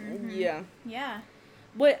 Mm-hmm. Yeah. Yeah.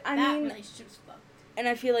 But, that relationship's fucked. And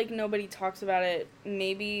I feel like nobody talks about it,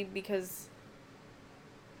 maybe because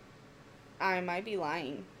I might be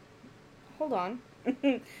lying. Hold on.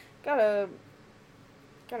 Gotta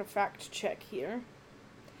fact check here.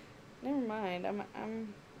 Never mind.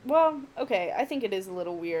 Well, okay, I think it is a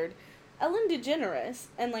little weird. Ellen DeGeneres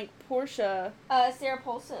and, like, Portia... Sarah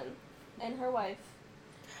Paulson and her wife.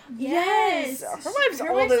 Yes! Her wife's Her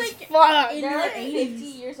old wife's, as like, fuck! They're like 80s. 50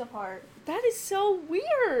 years apart. That is so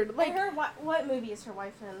weird! Like, And her what movie is her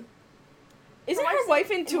wife in? isn't wife's her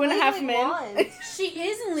wife in Two and a Half Legally Men? Blonde. She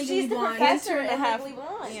is in Legally She's the Blonde. professor and a in half. Legally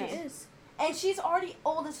Blonde. Yeah. She is. And she's already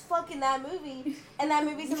old as fuck in that movie. And that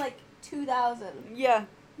movie's in like 2000. Yeah.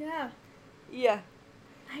 Yeah. Yeah.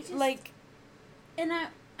 I just... Like... And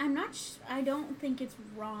I'm not... I don't think it's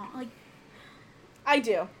wrong. Like... I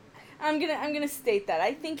do. I'm gonna state that.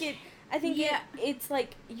 I think Yeah. it's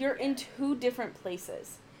like you're in two different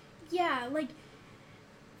places. Yeah, like,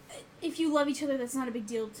 if you love each other, that's not a big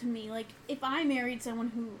deal to me. Like, if I married someone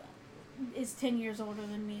who is 10 years older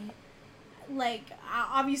than me, like,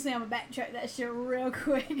 obviously I'm gonna backtrack that shit real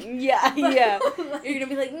quick. Yeah, yeah. You're gonna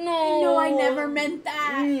be like, no. No, I never meant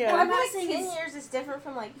that. Yeah. Well, I'm I'm not like saying 10 it's... years is different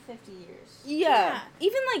from like 50 years. Yeah. Yeah.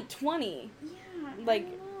 Even like 20. Yeah, Like, I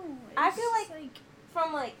don't know. I It's feel just like-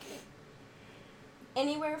 From like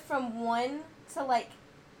anywhere from 1 to like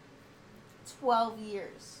 12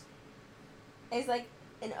 years is like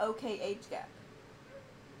an okay age gap.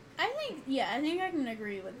 I think I can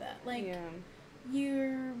agree with that. Like, yeah.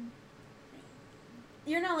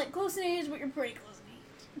 you're not like close in age, but you're pretty close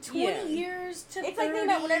in age. 20 Yeah. years to 30 It's like thinking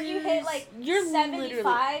about whenever you hit like You're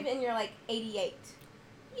 75 and you're like 88.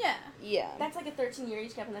 Yeah, Yeah. That's like a 13-year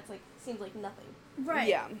age gap, and that's like seems like nothing. right.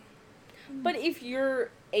 Yeah. But if you're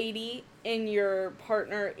 80 and your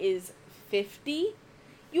partner is 50,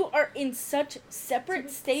 you are in such separate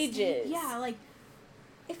stages. Yeah, like,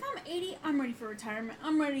 if I'm 80, I'm ready for retirement.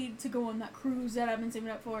 I'm ready to go on that cruise that I've been saving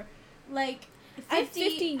up for. Like, 50, At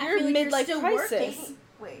 50, I you're feel like midlife still crisis. working.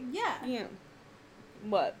 Wait, Yeah. Yeah.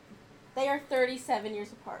 What? they are 37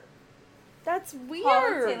 years apart. That's weird.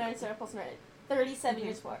 Holland Taylor and Sarah Paulson are 37 Mhm.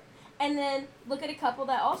 years apart. And then look at a couple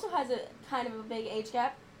that also has a kind of a big age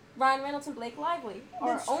gap. Ryan Reynolds and Blake Lively are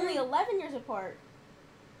That's only true. 11 years apart.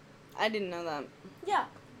 I didn't know that. Yeah,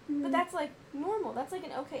 Mm-hmm. but that's like normal. That's like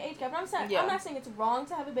an okay age gap. And Yeah. I'm not saying it's wrong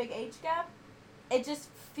to have a big age gap. It just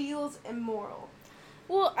feels immoral.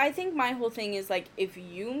 Well, I think my whole thing is, like, if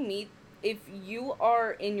you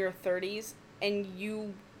are in your 30s and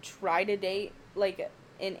you try to date, like,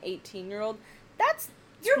 an 18-year-old,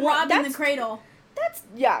 You're robbing the that's cradle.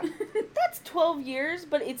 yeah. That's 12 years,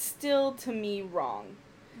 but it's still, to me, wrong.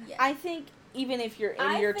 Yeah. I think even if you're in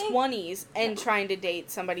I your think- 20s and trying to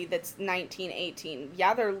date somebody that's 19, 18,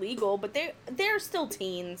 yeah, they're legal, but they're still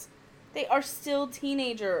teens. They are still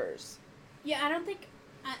teenagers. Yeah, I don't think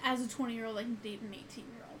as a 20-year-old I can date an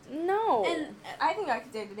 18-year-old. No. And I think I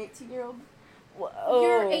could date an 18-year-old. you're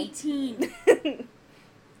Oh. 18.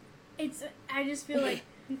 I just feel like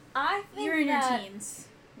I think you're in your that, teens.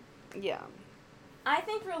 Yeah. I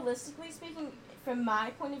think realistically speaking, from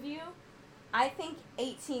my point of view, I think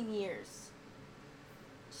 18 years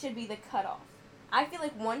should be the cutoff. I feel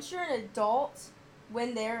like once you're an adult,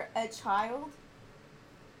 when they're a child,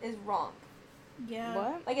 is wrong. Yeah.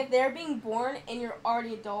 What? Like if they're being born and you're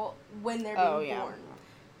already adult when they're being Oh, yeah. born.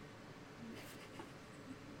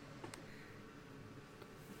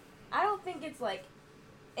 I don't think it's like,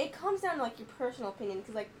 it comes down to like your personal opinion,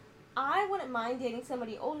 because like I wouldn't mind dating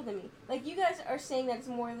somebody older than me. Like, you guys are saying that it's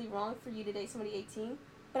morally wrong for you to date somebody 18,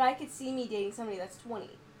 but I could see me dating somebody that's 20.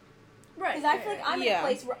 Right. Because I feel like I'm in Yeah. a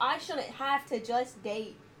place where I shouldn't have to just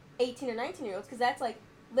date 18 or 19-year-olds, because that's, like,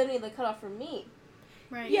 literally the cutoff for me.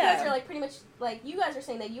 Right. You Yeah. guys are, like, pretty much, like, you guys are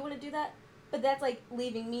saying that you want to do that, but that's, like,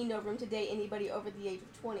 leaving me no room to date anybody over the age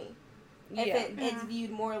of 20. If Yeah. it's Yeah.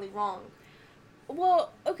 viewed morally wrong.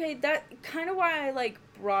 Well, okay, that kind of why I, like,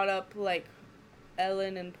 brought up, like,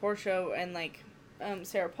 Ellen and Portia and, like,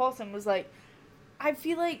 Sarah Paulson was, like, I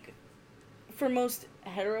feel like for most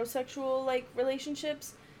heterosexual, like,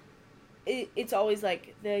 relationships, it's always,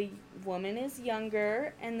 like, the woman is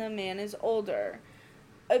younger and the man is older.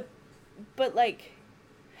 But, like,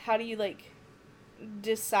 how do you, like,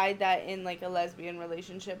 decide that in, like, a lesbian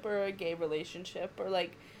relationship or a gay relationship or,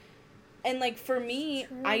 like, and, like, for me,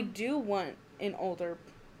 True. I want an older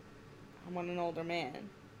man.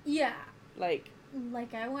 Yeah. Like,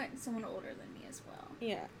 Like, I want someone older than me as well.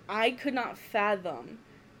 yeah, I could not fathom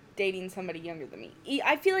dating somebody younger than me.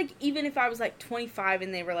 I feel like even if I was, like, 25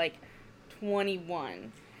 and they were, like,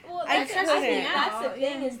 21. Well, I that's, I couldn't. think that's the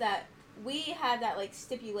Yeah. thing, is that we have that, like,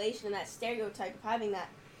 stipulation and that stereotype of having that,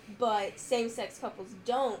 but same-sex couples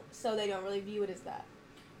don't, so they don't really view it as that.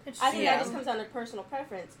 It's I think Yeah. that just comes down to personal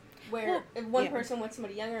preference, where Well, if one yeah. person wants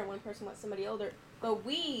somebody younger and one person wants somebody older, but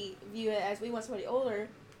we view it as we want somebody older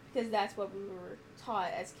because that's what we were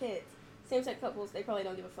taught as kids. Same-sex couples, they probably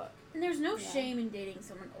don't give a fuck. And there's no Yeah. shame in dating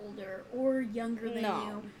someone older or younger than No.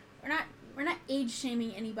 you. We're not age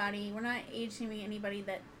shaming anybody. We're not age shaming anybody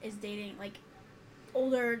that is dating like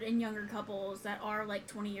older and younger couples that are like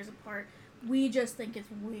 20 years apart. We just think it's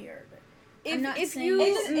weird. I'm not if saying- you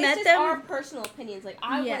It's met just them, our personal opinions. Like,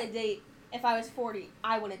 I Yeah. want to date, if I was 40,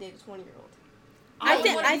 I want to date a 20-year-old. I would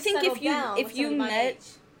think- wanna I be think settled if you- down if with you somebody my met- age.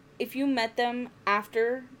 if you met them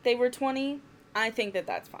after they were 20, I think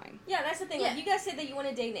that's fine. Yeah, that's the thing. Yeah. Like, you guys said that you want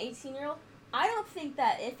to date an 18-year-old. I don't think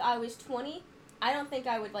that if I was 20, I don't think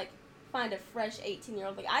I would, like, find a fresh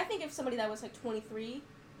 18-year-old. Like, I think if somebody that was, like, 23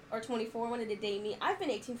 or 24 wanted to date me, I've been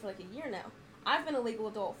 18 for, like, a year now. I've been a legal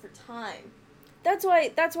adult for time. That's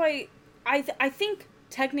why I think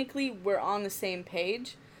technically we're on the same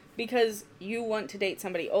page because you want to date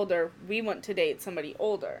somebody older, we want to date somebody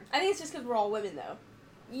older. I think it's just because we're all women, though.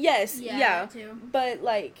 Yes, Yeah, yeah. that too. But,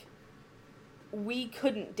 like, we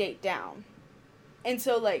couldn't date down. And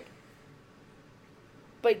so, like,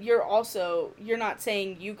 but you're not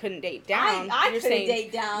saying you couldn't date down. I You're couldn't saying,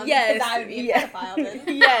 date down yes, because I would be a yes, pedophile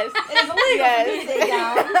then. yes. It is illegal for me to date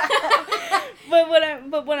down.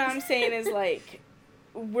 But what I'm saying is, like,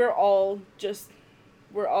 we're all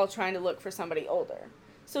trying to look for somebody older.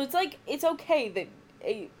 So it's like, it's okay that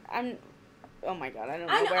oh my god, I don't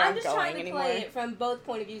know where I'm I'm just going trying to anymore. play it from both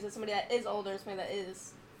point of views of somebody that is older and somebody that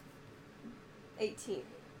is 18.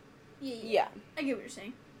 Yeah. I get what you're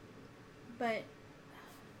saying. But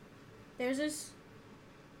there's this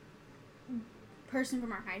person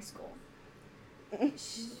from our high school.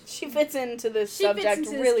 She fits into this She fits subject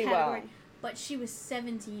into this really category. well. But she was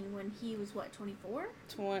 17 when he was, what, 24?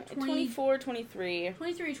 24, 23.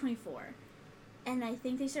 23, 24. And I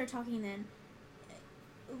think they started talking then.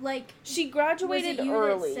 Like, She was graduated it you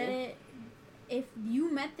early. that said it? If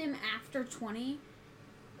you met them after 20,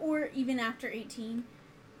 or even after 18,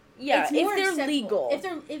 Yeah, it's if more they're acceptable. legal.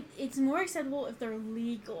 If it's more acceptable if they're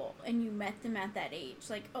legal and you met them at that age.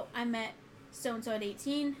 Like, oh, I met so and so at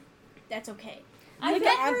 18. That's okay. I met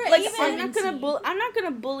bet her at like, even I'm not 17.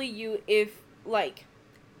 gonna bully you if, like,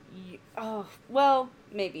 well,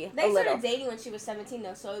 maybe They a little. started dating when she was 17,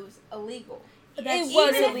 though, so it was illegal. It That's-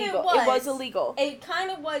 was even if it illegal. was- It was illegal. It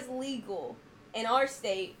kind of was legal in our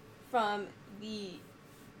state from you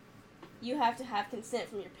have to have consent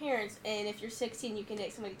from your parents, and if you're 16, you can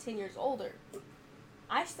date somebody 10 years older.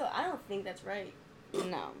 I don't think that's right.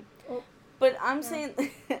 No. Oh. But I'm saying,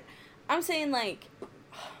 like,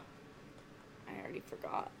 I already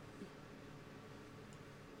forgot.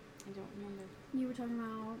 I don't remember. You were talking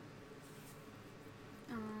about.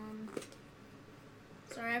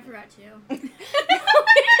 Sorry, I forgot too.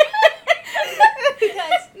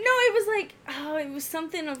 Because No, it was like, it was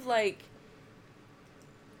something of like,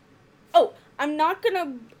 oh, I'm not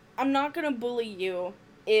gonna bully you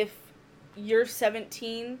if you're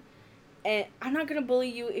 17, and I'm not gonna bully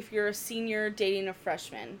you if you're a senior dating a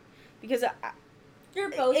freshman, because you're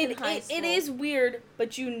both in high it school. is weird,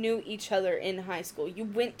 but you knew each other in high school. You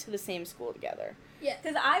went to the same school together. Yeah.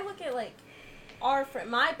 Because I look at, like,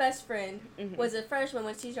 my best friend Mhm. was a freshman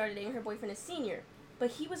when she started dating her boyfriend, a senior.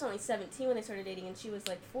 But he was only 17 when they started dating, and she was,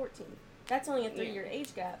 like, 14. That's only a 3-year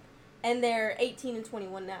age gap. And they're 18 and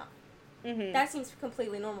 21 now. Mm-hmm. That seems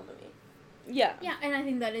completely normal to me. Yeah. Yeah, and I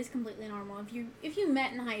think that is completely normal. If you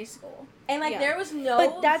met in high school. And, like, Yeah. there was no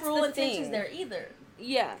But that's cruel the intentions thing. there either.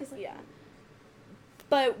 Yeah. 'Cause, like- Yeah.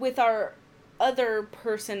 But with our other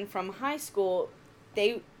person from high school,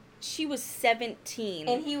 she was 17.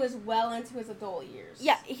 And he was well into his adult years.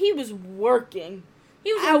 Yeah, he was working.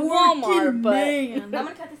 He was at a Walmart, working but man. I'm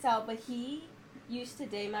gonna cut this out, but he used to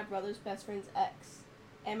date my brother's best friend's ex.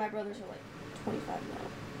 And my brothers are, like, 25 now.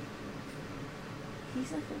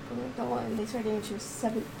 He's, like, a grown adult, and they started dating when she was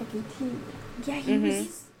 17. Yeah,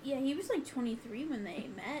 Mhm. he was like 23 when they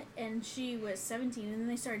met, and she was 17, and then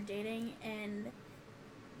they started dating, and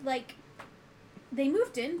like they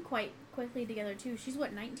moved in quite quickly together too. She's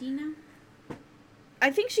what, 19 now? I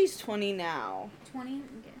think she's 20 now. 20?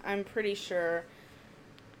 Okay. I'm pretty sure.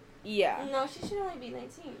 Yeah. No, she should only be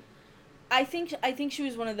 19. I think she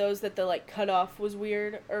was one of those that the like cutoff was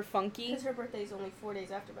weird or funky. Because her birthday is only 4 days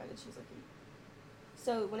after mine, and she's lucky.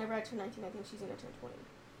 So whenever I turn 19, I think she's gonna turn 20.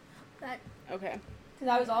 That Okay. Because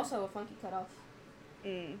I was also a funky cutoff.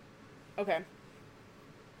 Okay.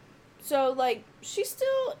 So like she's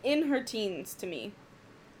still in her teens to me.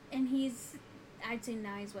 and I'd say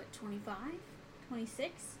now he's what, 25,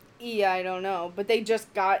 26? Yeah, I don't know, but they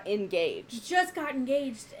just got engaged. Just got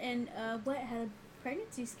engaged, and had a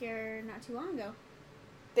pregnancy scare not too long ago.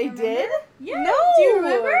 They Remember? did? Yeah. No. Do you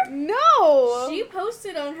remember? No. She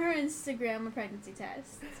posted on her Instagram a pregnancy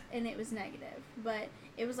test, and it was negative, but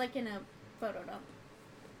it was like in a photo dump,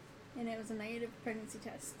 and it was a negative pregnancy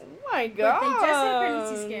test. Oh my god. But they just had a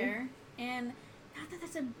pregnancy scare, and not that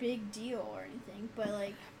that's a big deal or anything, but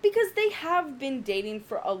like Because they have been dating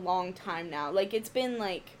for a long time now. Like it's been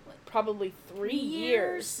like probably 3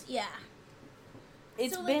 years. Yeah.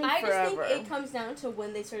 It's So, been I forever. just think it comes down to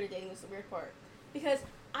when they started dating was the weird part. Because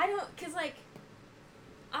I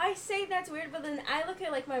say that's weird, but then I look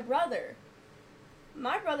at, like, my brother.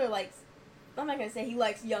 My brother likes, I'm not going to say he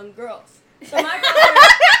likes young girls. So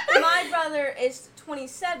my brother is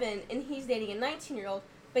 27, and he's dating a 19-year-old,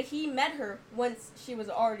 but he met her once she was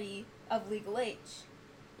already of legal age.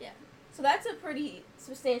 Yeah. So that's a pretty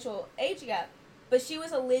substantial age gap. But she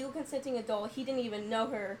was a legal consenting adult. He didn't even know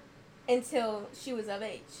her until she was of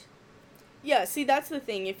age. Yeah, see that's the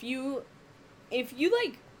thing. If you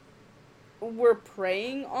like were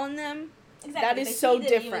preying on them, Exactly. That is but so he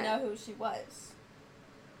didn't different. even know who she was.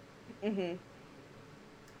 mhm.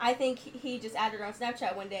 I think he just added her on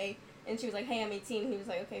Snapchat one day, and she was like, "Hey, I'm 18." He was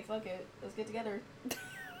like, "Okay, fuck it, let's get together."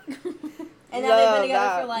 And now they've Love been together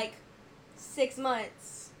that. for like 6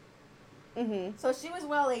 months. Mhm. So she was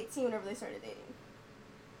well 18 whenever they started dating.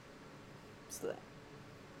 So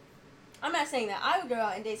I'm not saying that I would go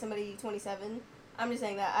out and date somebody 27. I'm just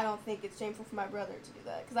saying that I don't think it's shameful for my brother to do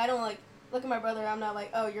that. Because I don't, like, look at my brother, I'm not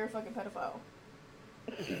like, oh, you're a fucking pedophile.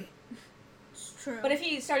 It's true. But if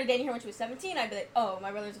he started dating her when she was 17, I'd be like, oh,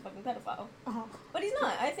 my brother's a fucking pedophile. But he's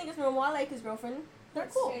not. I think it's normal. I like his girlfriend. They're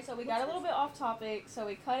cool. Okay, so we got a little bit off topic, so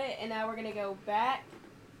we cut it, and now we're going to go back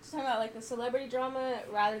to talking about, like, the celebrity drama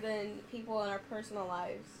rather than people in our personal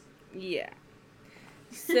lives. yeah.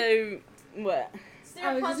 So what? Still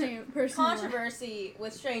I was just saying personal life. controversy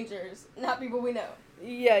with strangers, not people we know.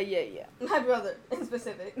 Yeah. My brother, in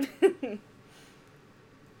specific.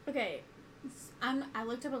 Okay, I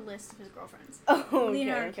looked up a list of his girlfriends. Oh,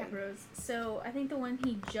 Leonardo okay. DiCaprio's. So I think the one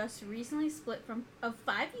he just recently split from of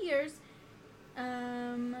 5 years.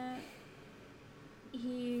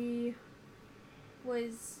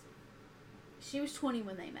 She was 20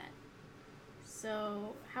 when they met.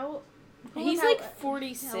 So He's how- like how old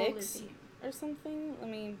is 46 he? or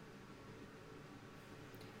something.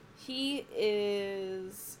 He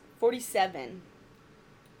is 47.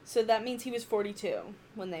 So that means he was 42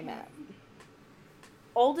 when they met.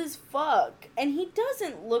 Old as fuck. And he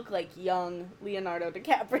doesn't look like young Leonardo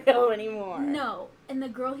DiCaprio anymore. No, and the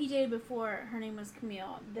girl he dated before, her name was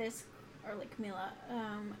Camila. This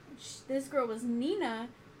girl was Nina.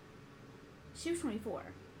 She was 24.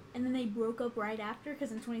 And then they broke up right after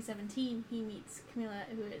because in 2017 he meets Camila,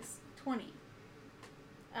 who is 20.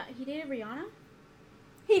 He dated Rihanna?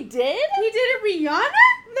 He did? He dated Rihanna?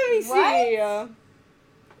 Let me see.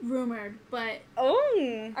 Rumored, but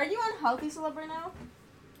Oh. Are you on Healthy Celeb right now?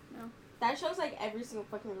 No. That shows, like, every single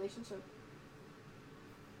fucking relationship.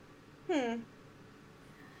 Why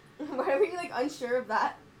were you, like, unsure of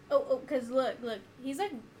that? because look, he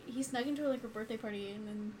snuck into like her birthday party and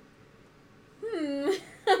then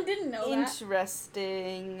I didn't know that.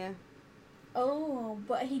 Interesting. Oh,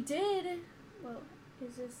 but he did. Well,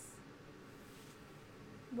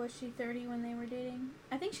 was she 30 when they were dating?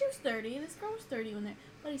 I think she was 30. This girl was 30 when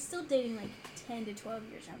but he's still dating like 10 to 12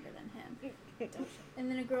 years younger than him.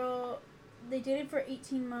 And then a girl, they dated for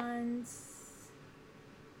 18 months.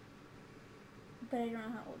 But I don't know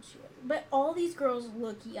how old she was. But all these girls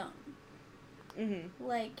look young. Mm-hmm.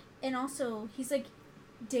 Like, and also, he's, like,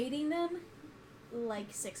 dating them, like,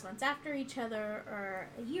 6 months after each other, or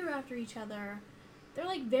a year after each other. They're,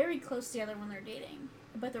 like, very close together when they're dating.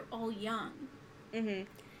 But they're all young. Mm-hmm.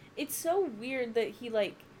 It's so weird that he,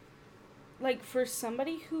 like, for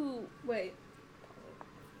somebody who... Wait.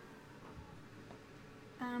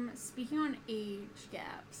 Speaking on age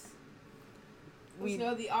gaps. Let's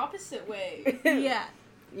go the opposite way. Yeah.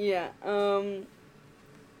 Yeah,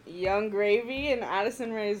 Young Gravy and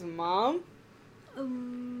Addison Rae's mom.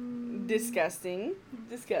 Disgusting.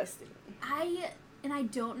 I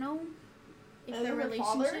don't know if And their her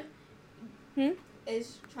relationship...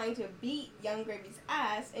 is trying to beat Young Gravy's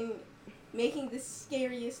ass and making the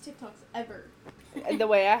scariest TikToks ever. The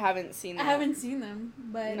way I haven't seen that. I haven't seen them,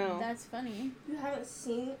 but No. that's funny. If you haven't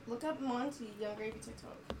seen, look up Monty Young Gravy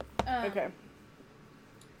TikTok. Okay.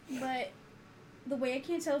 But the way I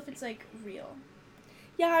can't tell if it's, like, real.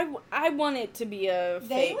 Yeah, I want it to be a They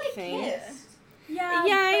fake like thing. kissed. Yeah,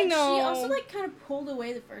 Yeah, I but know. she also, like, kind of pulled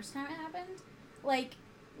away the first time it happened. Like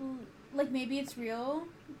maybe it's real,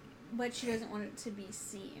 but she doesn't want it to be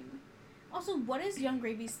seen. Also, what is Young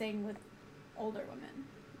Gravy's thing with older women?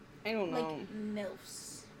 I don't know. Like,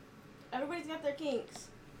 MILFs. Everybody's got their kinks.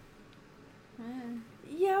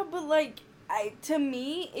 Yeah, but like, to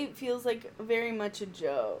me, it feels like very much a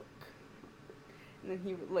joke. And then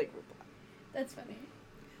he like replied. That's funny.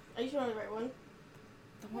 Are you sure on the right one?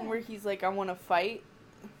 The one where he's like, I want to fight.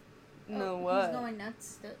 No, what? He's going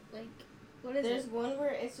nuts. Like, what is There's it? one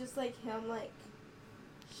where it's just like him, like,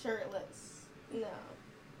 shirtless. No.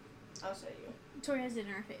 I'll show you. Tori has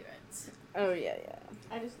dinner favorites. Oh, yeah.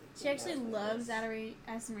 She actually loves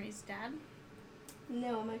Addison Rae's dad.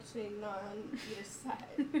 No, I'm actually not on either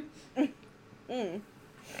side. Mm.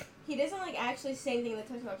 He doesn't, like, actually say anything in the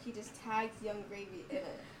TikTok. He just tags Young Gravy in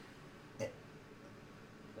it.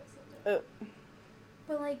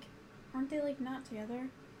 But, like, aren't they, like, not together?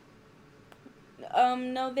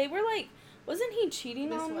 No, they were like, wasn't he cheating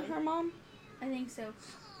This on one. her mom? I think so.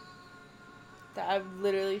 I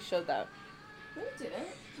literally showed that. No, you didn't.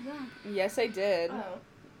 Yeah. Yes, I did. Oh.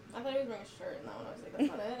 I thought he was wearing a shirt, and that one I was like, that's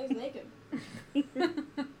not it. He's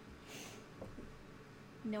naked.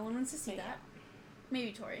 No one wants to see Yeah. that.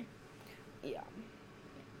 Maybe Tori. Yeah.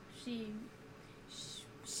 She's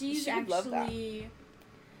She would love that. actually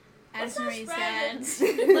Let's Addison not Rae's spread dad.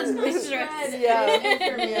 it. Let's not Let's spread Yeah.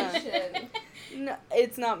 information. No,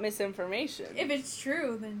 it's not misinformation. If it's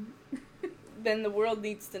true, then Then the world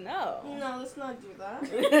needs to know. No, let's not do that.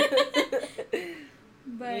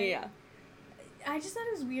 but Yeah. I just thought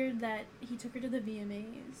it was weird that he took her to the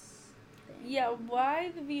VMAs. Thing. Yeah,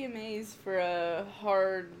 why the VMAs for a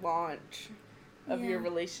hard launch of your Yeah.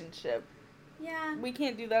 relationship? Yeah, We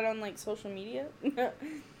can't do that on, like, social media? I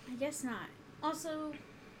guess not. Also,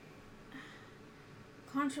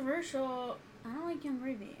 controversial. I don't like Young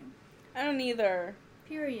Gravy. I don't either.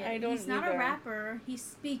 Period. I don't He's not either. a rapper. He's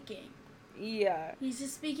speaking. Yeah. He's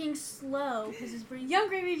just speaking slow because his brain. Young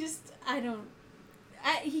Gravy just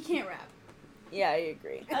he can't rap. Yeah, I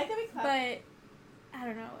agree. I like that we clap. But I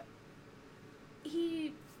don't know.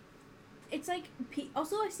 It's like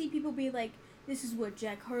also I see people be like, "This is what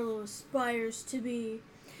Jack Harlow aspires to be."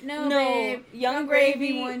 No, babe. Young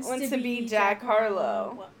Gravy wants to be Jack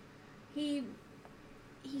Harlow. He's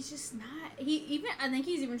just not. I think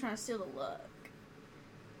he's even trying to steal the look.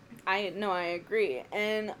 I agree.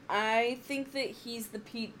 And I think that he's the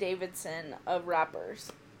Pete Davidson of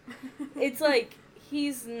rappers. It's like,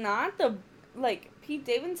 he's not the, like, Pete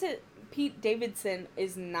Davidson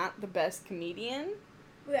is not the best comedian,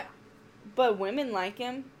 Yeah. but women like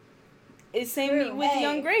him. It's same True. with Hey.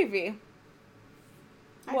 Young Gravy.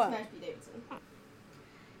 I What? smashed Pete Davidson.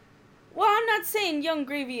 Well, I'm not saying Young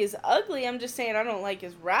Gravy is ugly, I'm just saying I don't like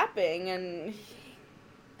his rapping, and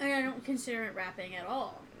I don't consider it rapping at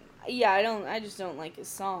all. yeah, I just don't like his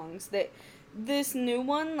songs. This new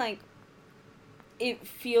one, like, it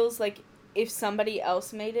feels like if somebody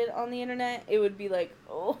else made it on the internet, it would be like,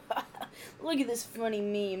 oh, look at this funny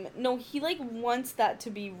meme. No, he, like, wants that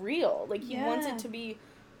to be real. Like, he wants Yeah. it to be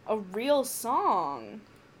a real song.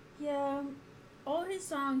 Yeah. All his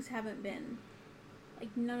songs haven't been.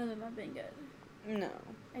 Like, none of them have been good. No.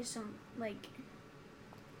 I just don't, like...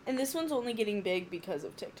 And this one's only getting big because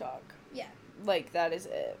of TikTok. Yeah. Like, that is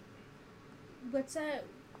it. What's that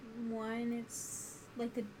one? It's,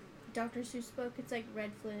 like, the Dr. Seuss book. It's, like,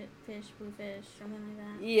 red fish, blue fish, something like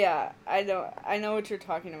that. Yeah, I know what you're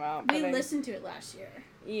talking about. We but listened to it last year.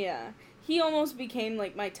 Yeah. He almost became,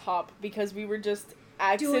 like, my top because we were just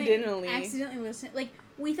accidentally listen. Like,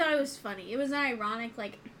 we thought it was funny. It was not ironic.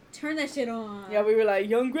 Like, turn that shit on. Yeah, we were like,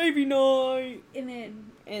 Young Gravy night.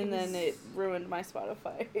 And then it ruined my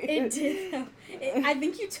Spotify. It did. I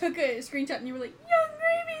think you took a screenshot and you were like, Young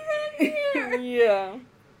Gravy's in here. Yeah.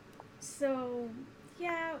 So,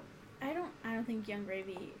 yeah, I don't think Young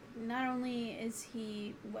Gravy, not only is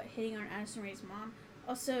he, hitting on Addison Rae's mom,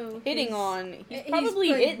 also He's he's probably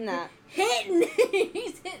hitting that.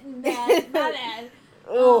 He's hitting that, not that.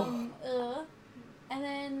 Oh. And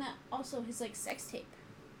then also his, like, sex tape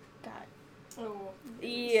got. Oh.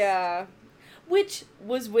 Yeah. Which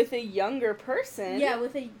was with a younger person. Yeah,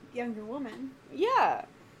 with a younger woman. Yeah.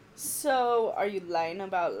 So, are you lying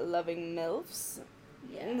about loving MILFs?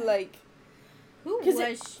 Yeah. Like, who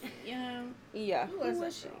was she? You know? Yeah. Who was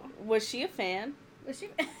that girl? Was she a fan? Was she?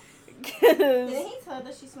 Didn't he tell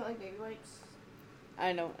that she smelled like baby wipes?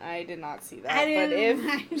 I did not see that. I didn't.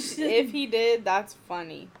 But if he did, that's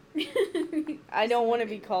funny. I don't want to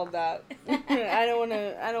be called that.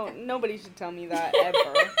 Nobody should tell me that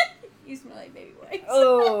ever. You smell like baby wipes.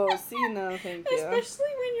 Oh, see, no, thank you.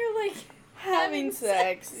 Especially when you're, like, having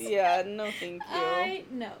sex. Yeah, no, thank you.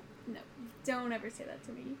 No. Don't ever say that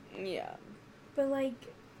to me. Yeah. But, like...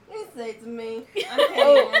 You say it to me. I'm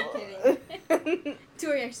kidding.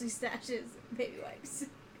 Tori actually stashes baby wipes.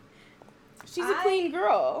 She's a clean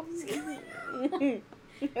girl.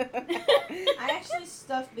 I actually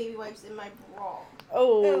stuff baby wipes in my bra.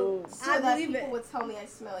 Oh. So that people would tell me I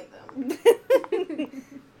smell like them.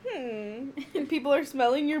 People are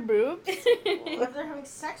smelling your boobs? Well, if they're having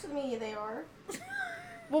sex with me, they are.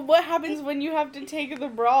 Well, what happens when you have to take the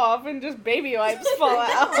bra off and just baby wipes fall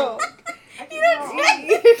out? You don't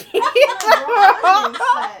sex.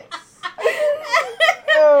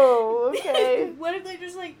 Oh, okay. What if they're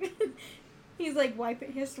just like... He's like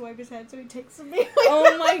he has to wipe his head, so he takes some baby wipes.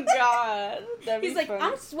 Oh my god. He's like,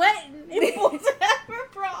 I'm sweating. It pulls out her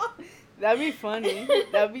bra. That'd be funny.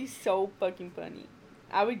 That'd be so fucking funny.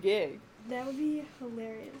 I would gig. That would be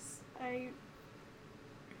hilarious.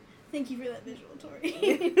 Thank you for that visual, Tori.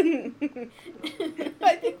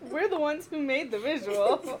 I think we're the ones who made the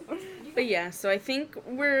visual. But yeah, so I think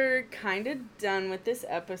we're kind of done with this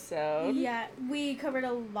episode. Yeah, we covered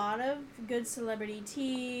a lot of good celebrity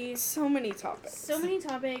tea. So many topics.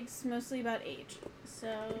 Mostly about age.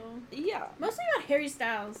 So, yeah. Mostly about Harry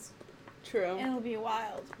Styles. True. And it'll be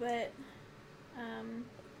wild, but,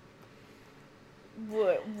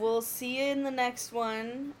 we'll see you in the next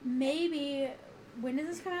one. Maybe... When does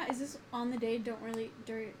this come out? Is this on the day Don't Worry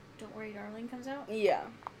Darling comes out? Yeah.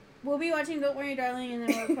 We'll be watching Don't Worry Darling and then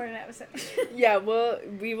we'll record an episode. Yeah,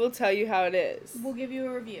 we will tell you how it is. We'll give you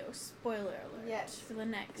a review. Spoiler alert. Yes. For the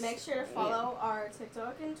next. Make sure to follow our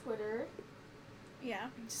TikTok and Twitter. Yeah.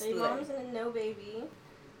 Baby Moms and a No Baby.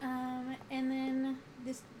 And then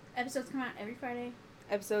this episodes come out every Friday.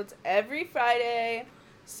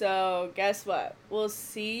 So guess what? We'll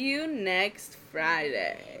see you next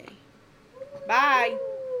Friday. Bye.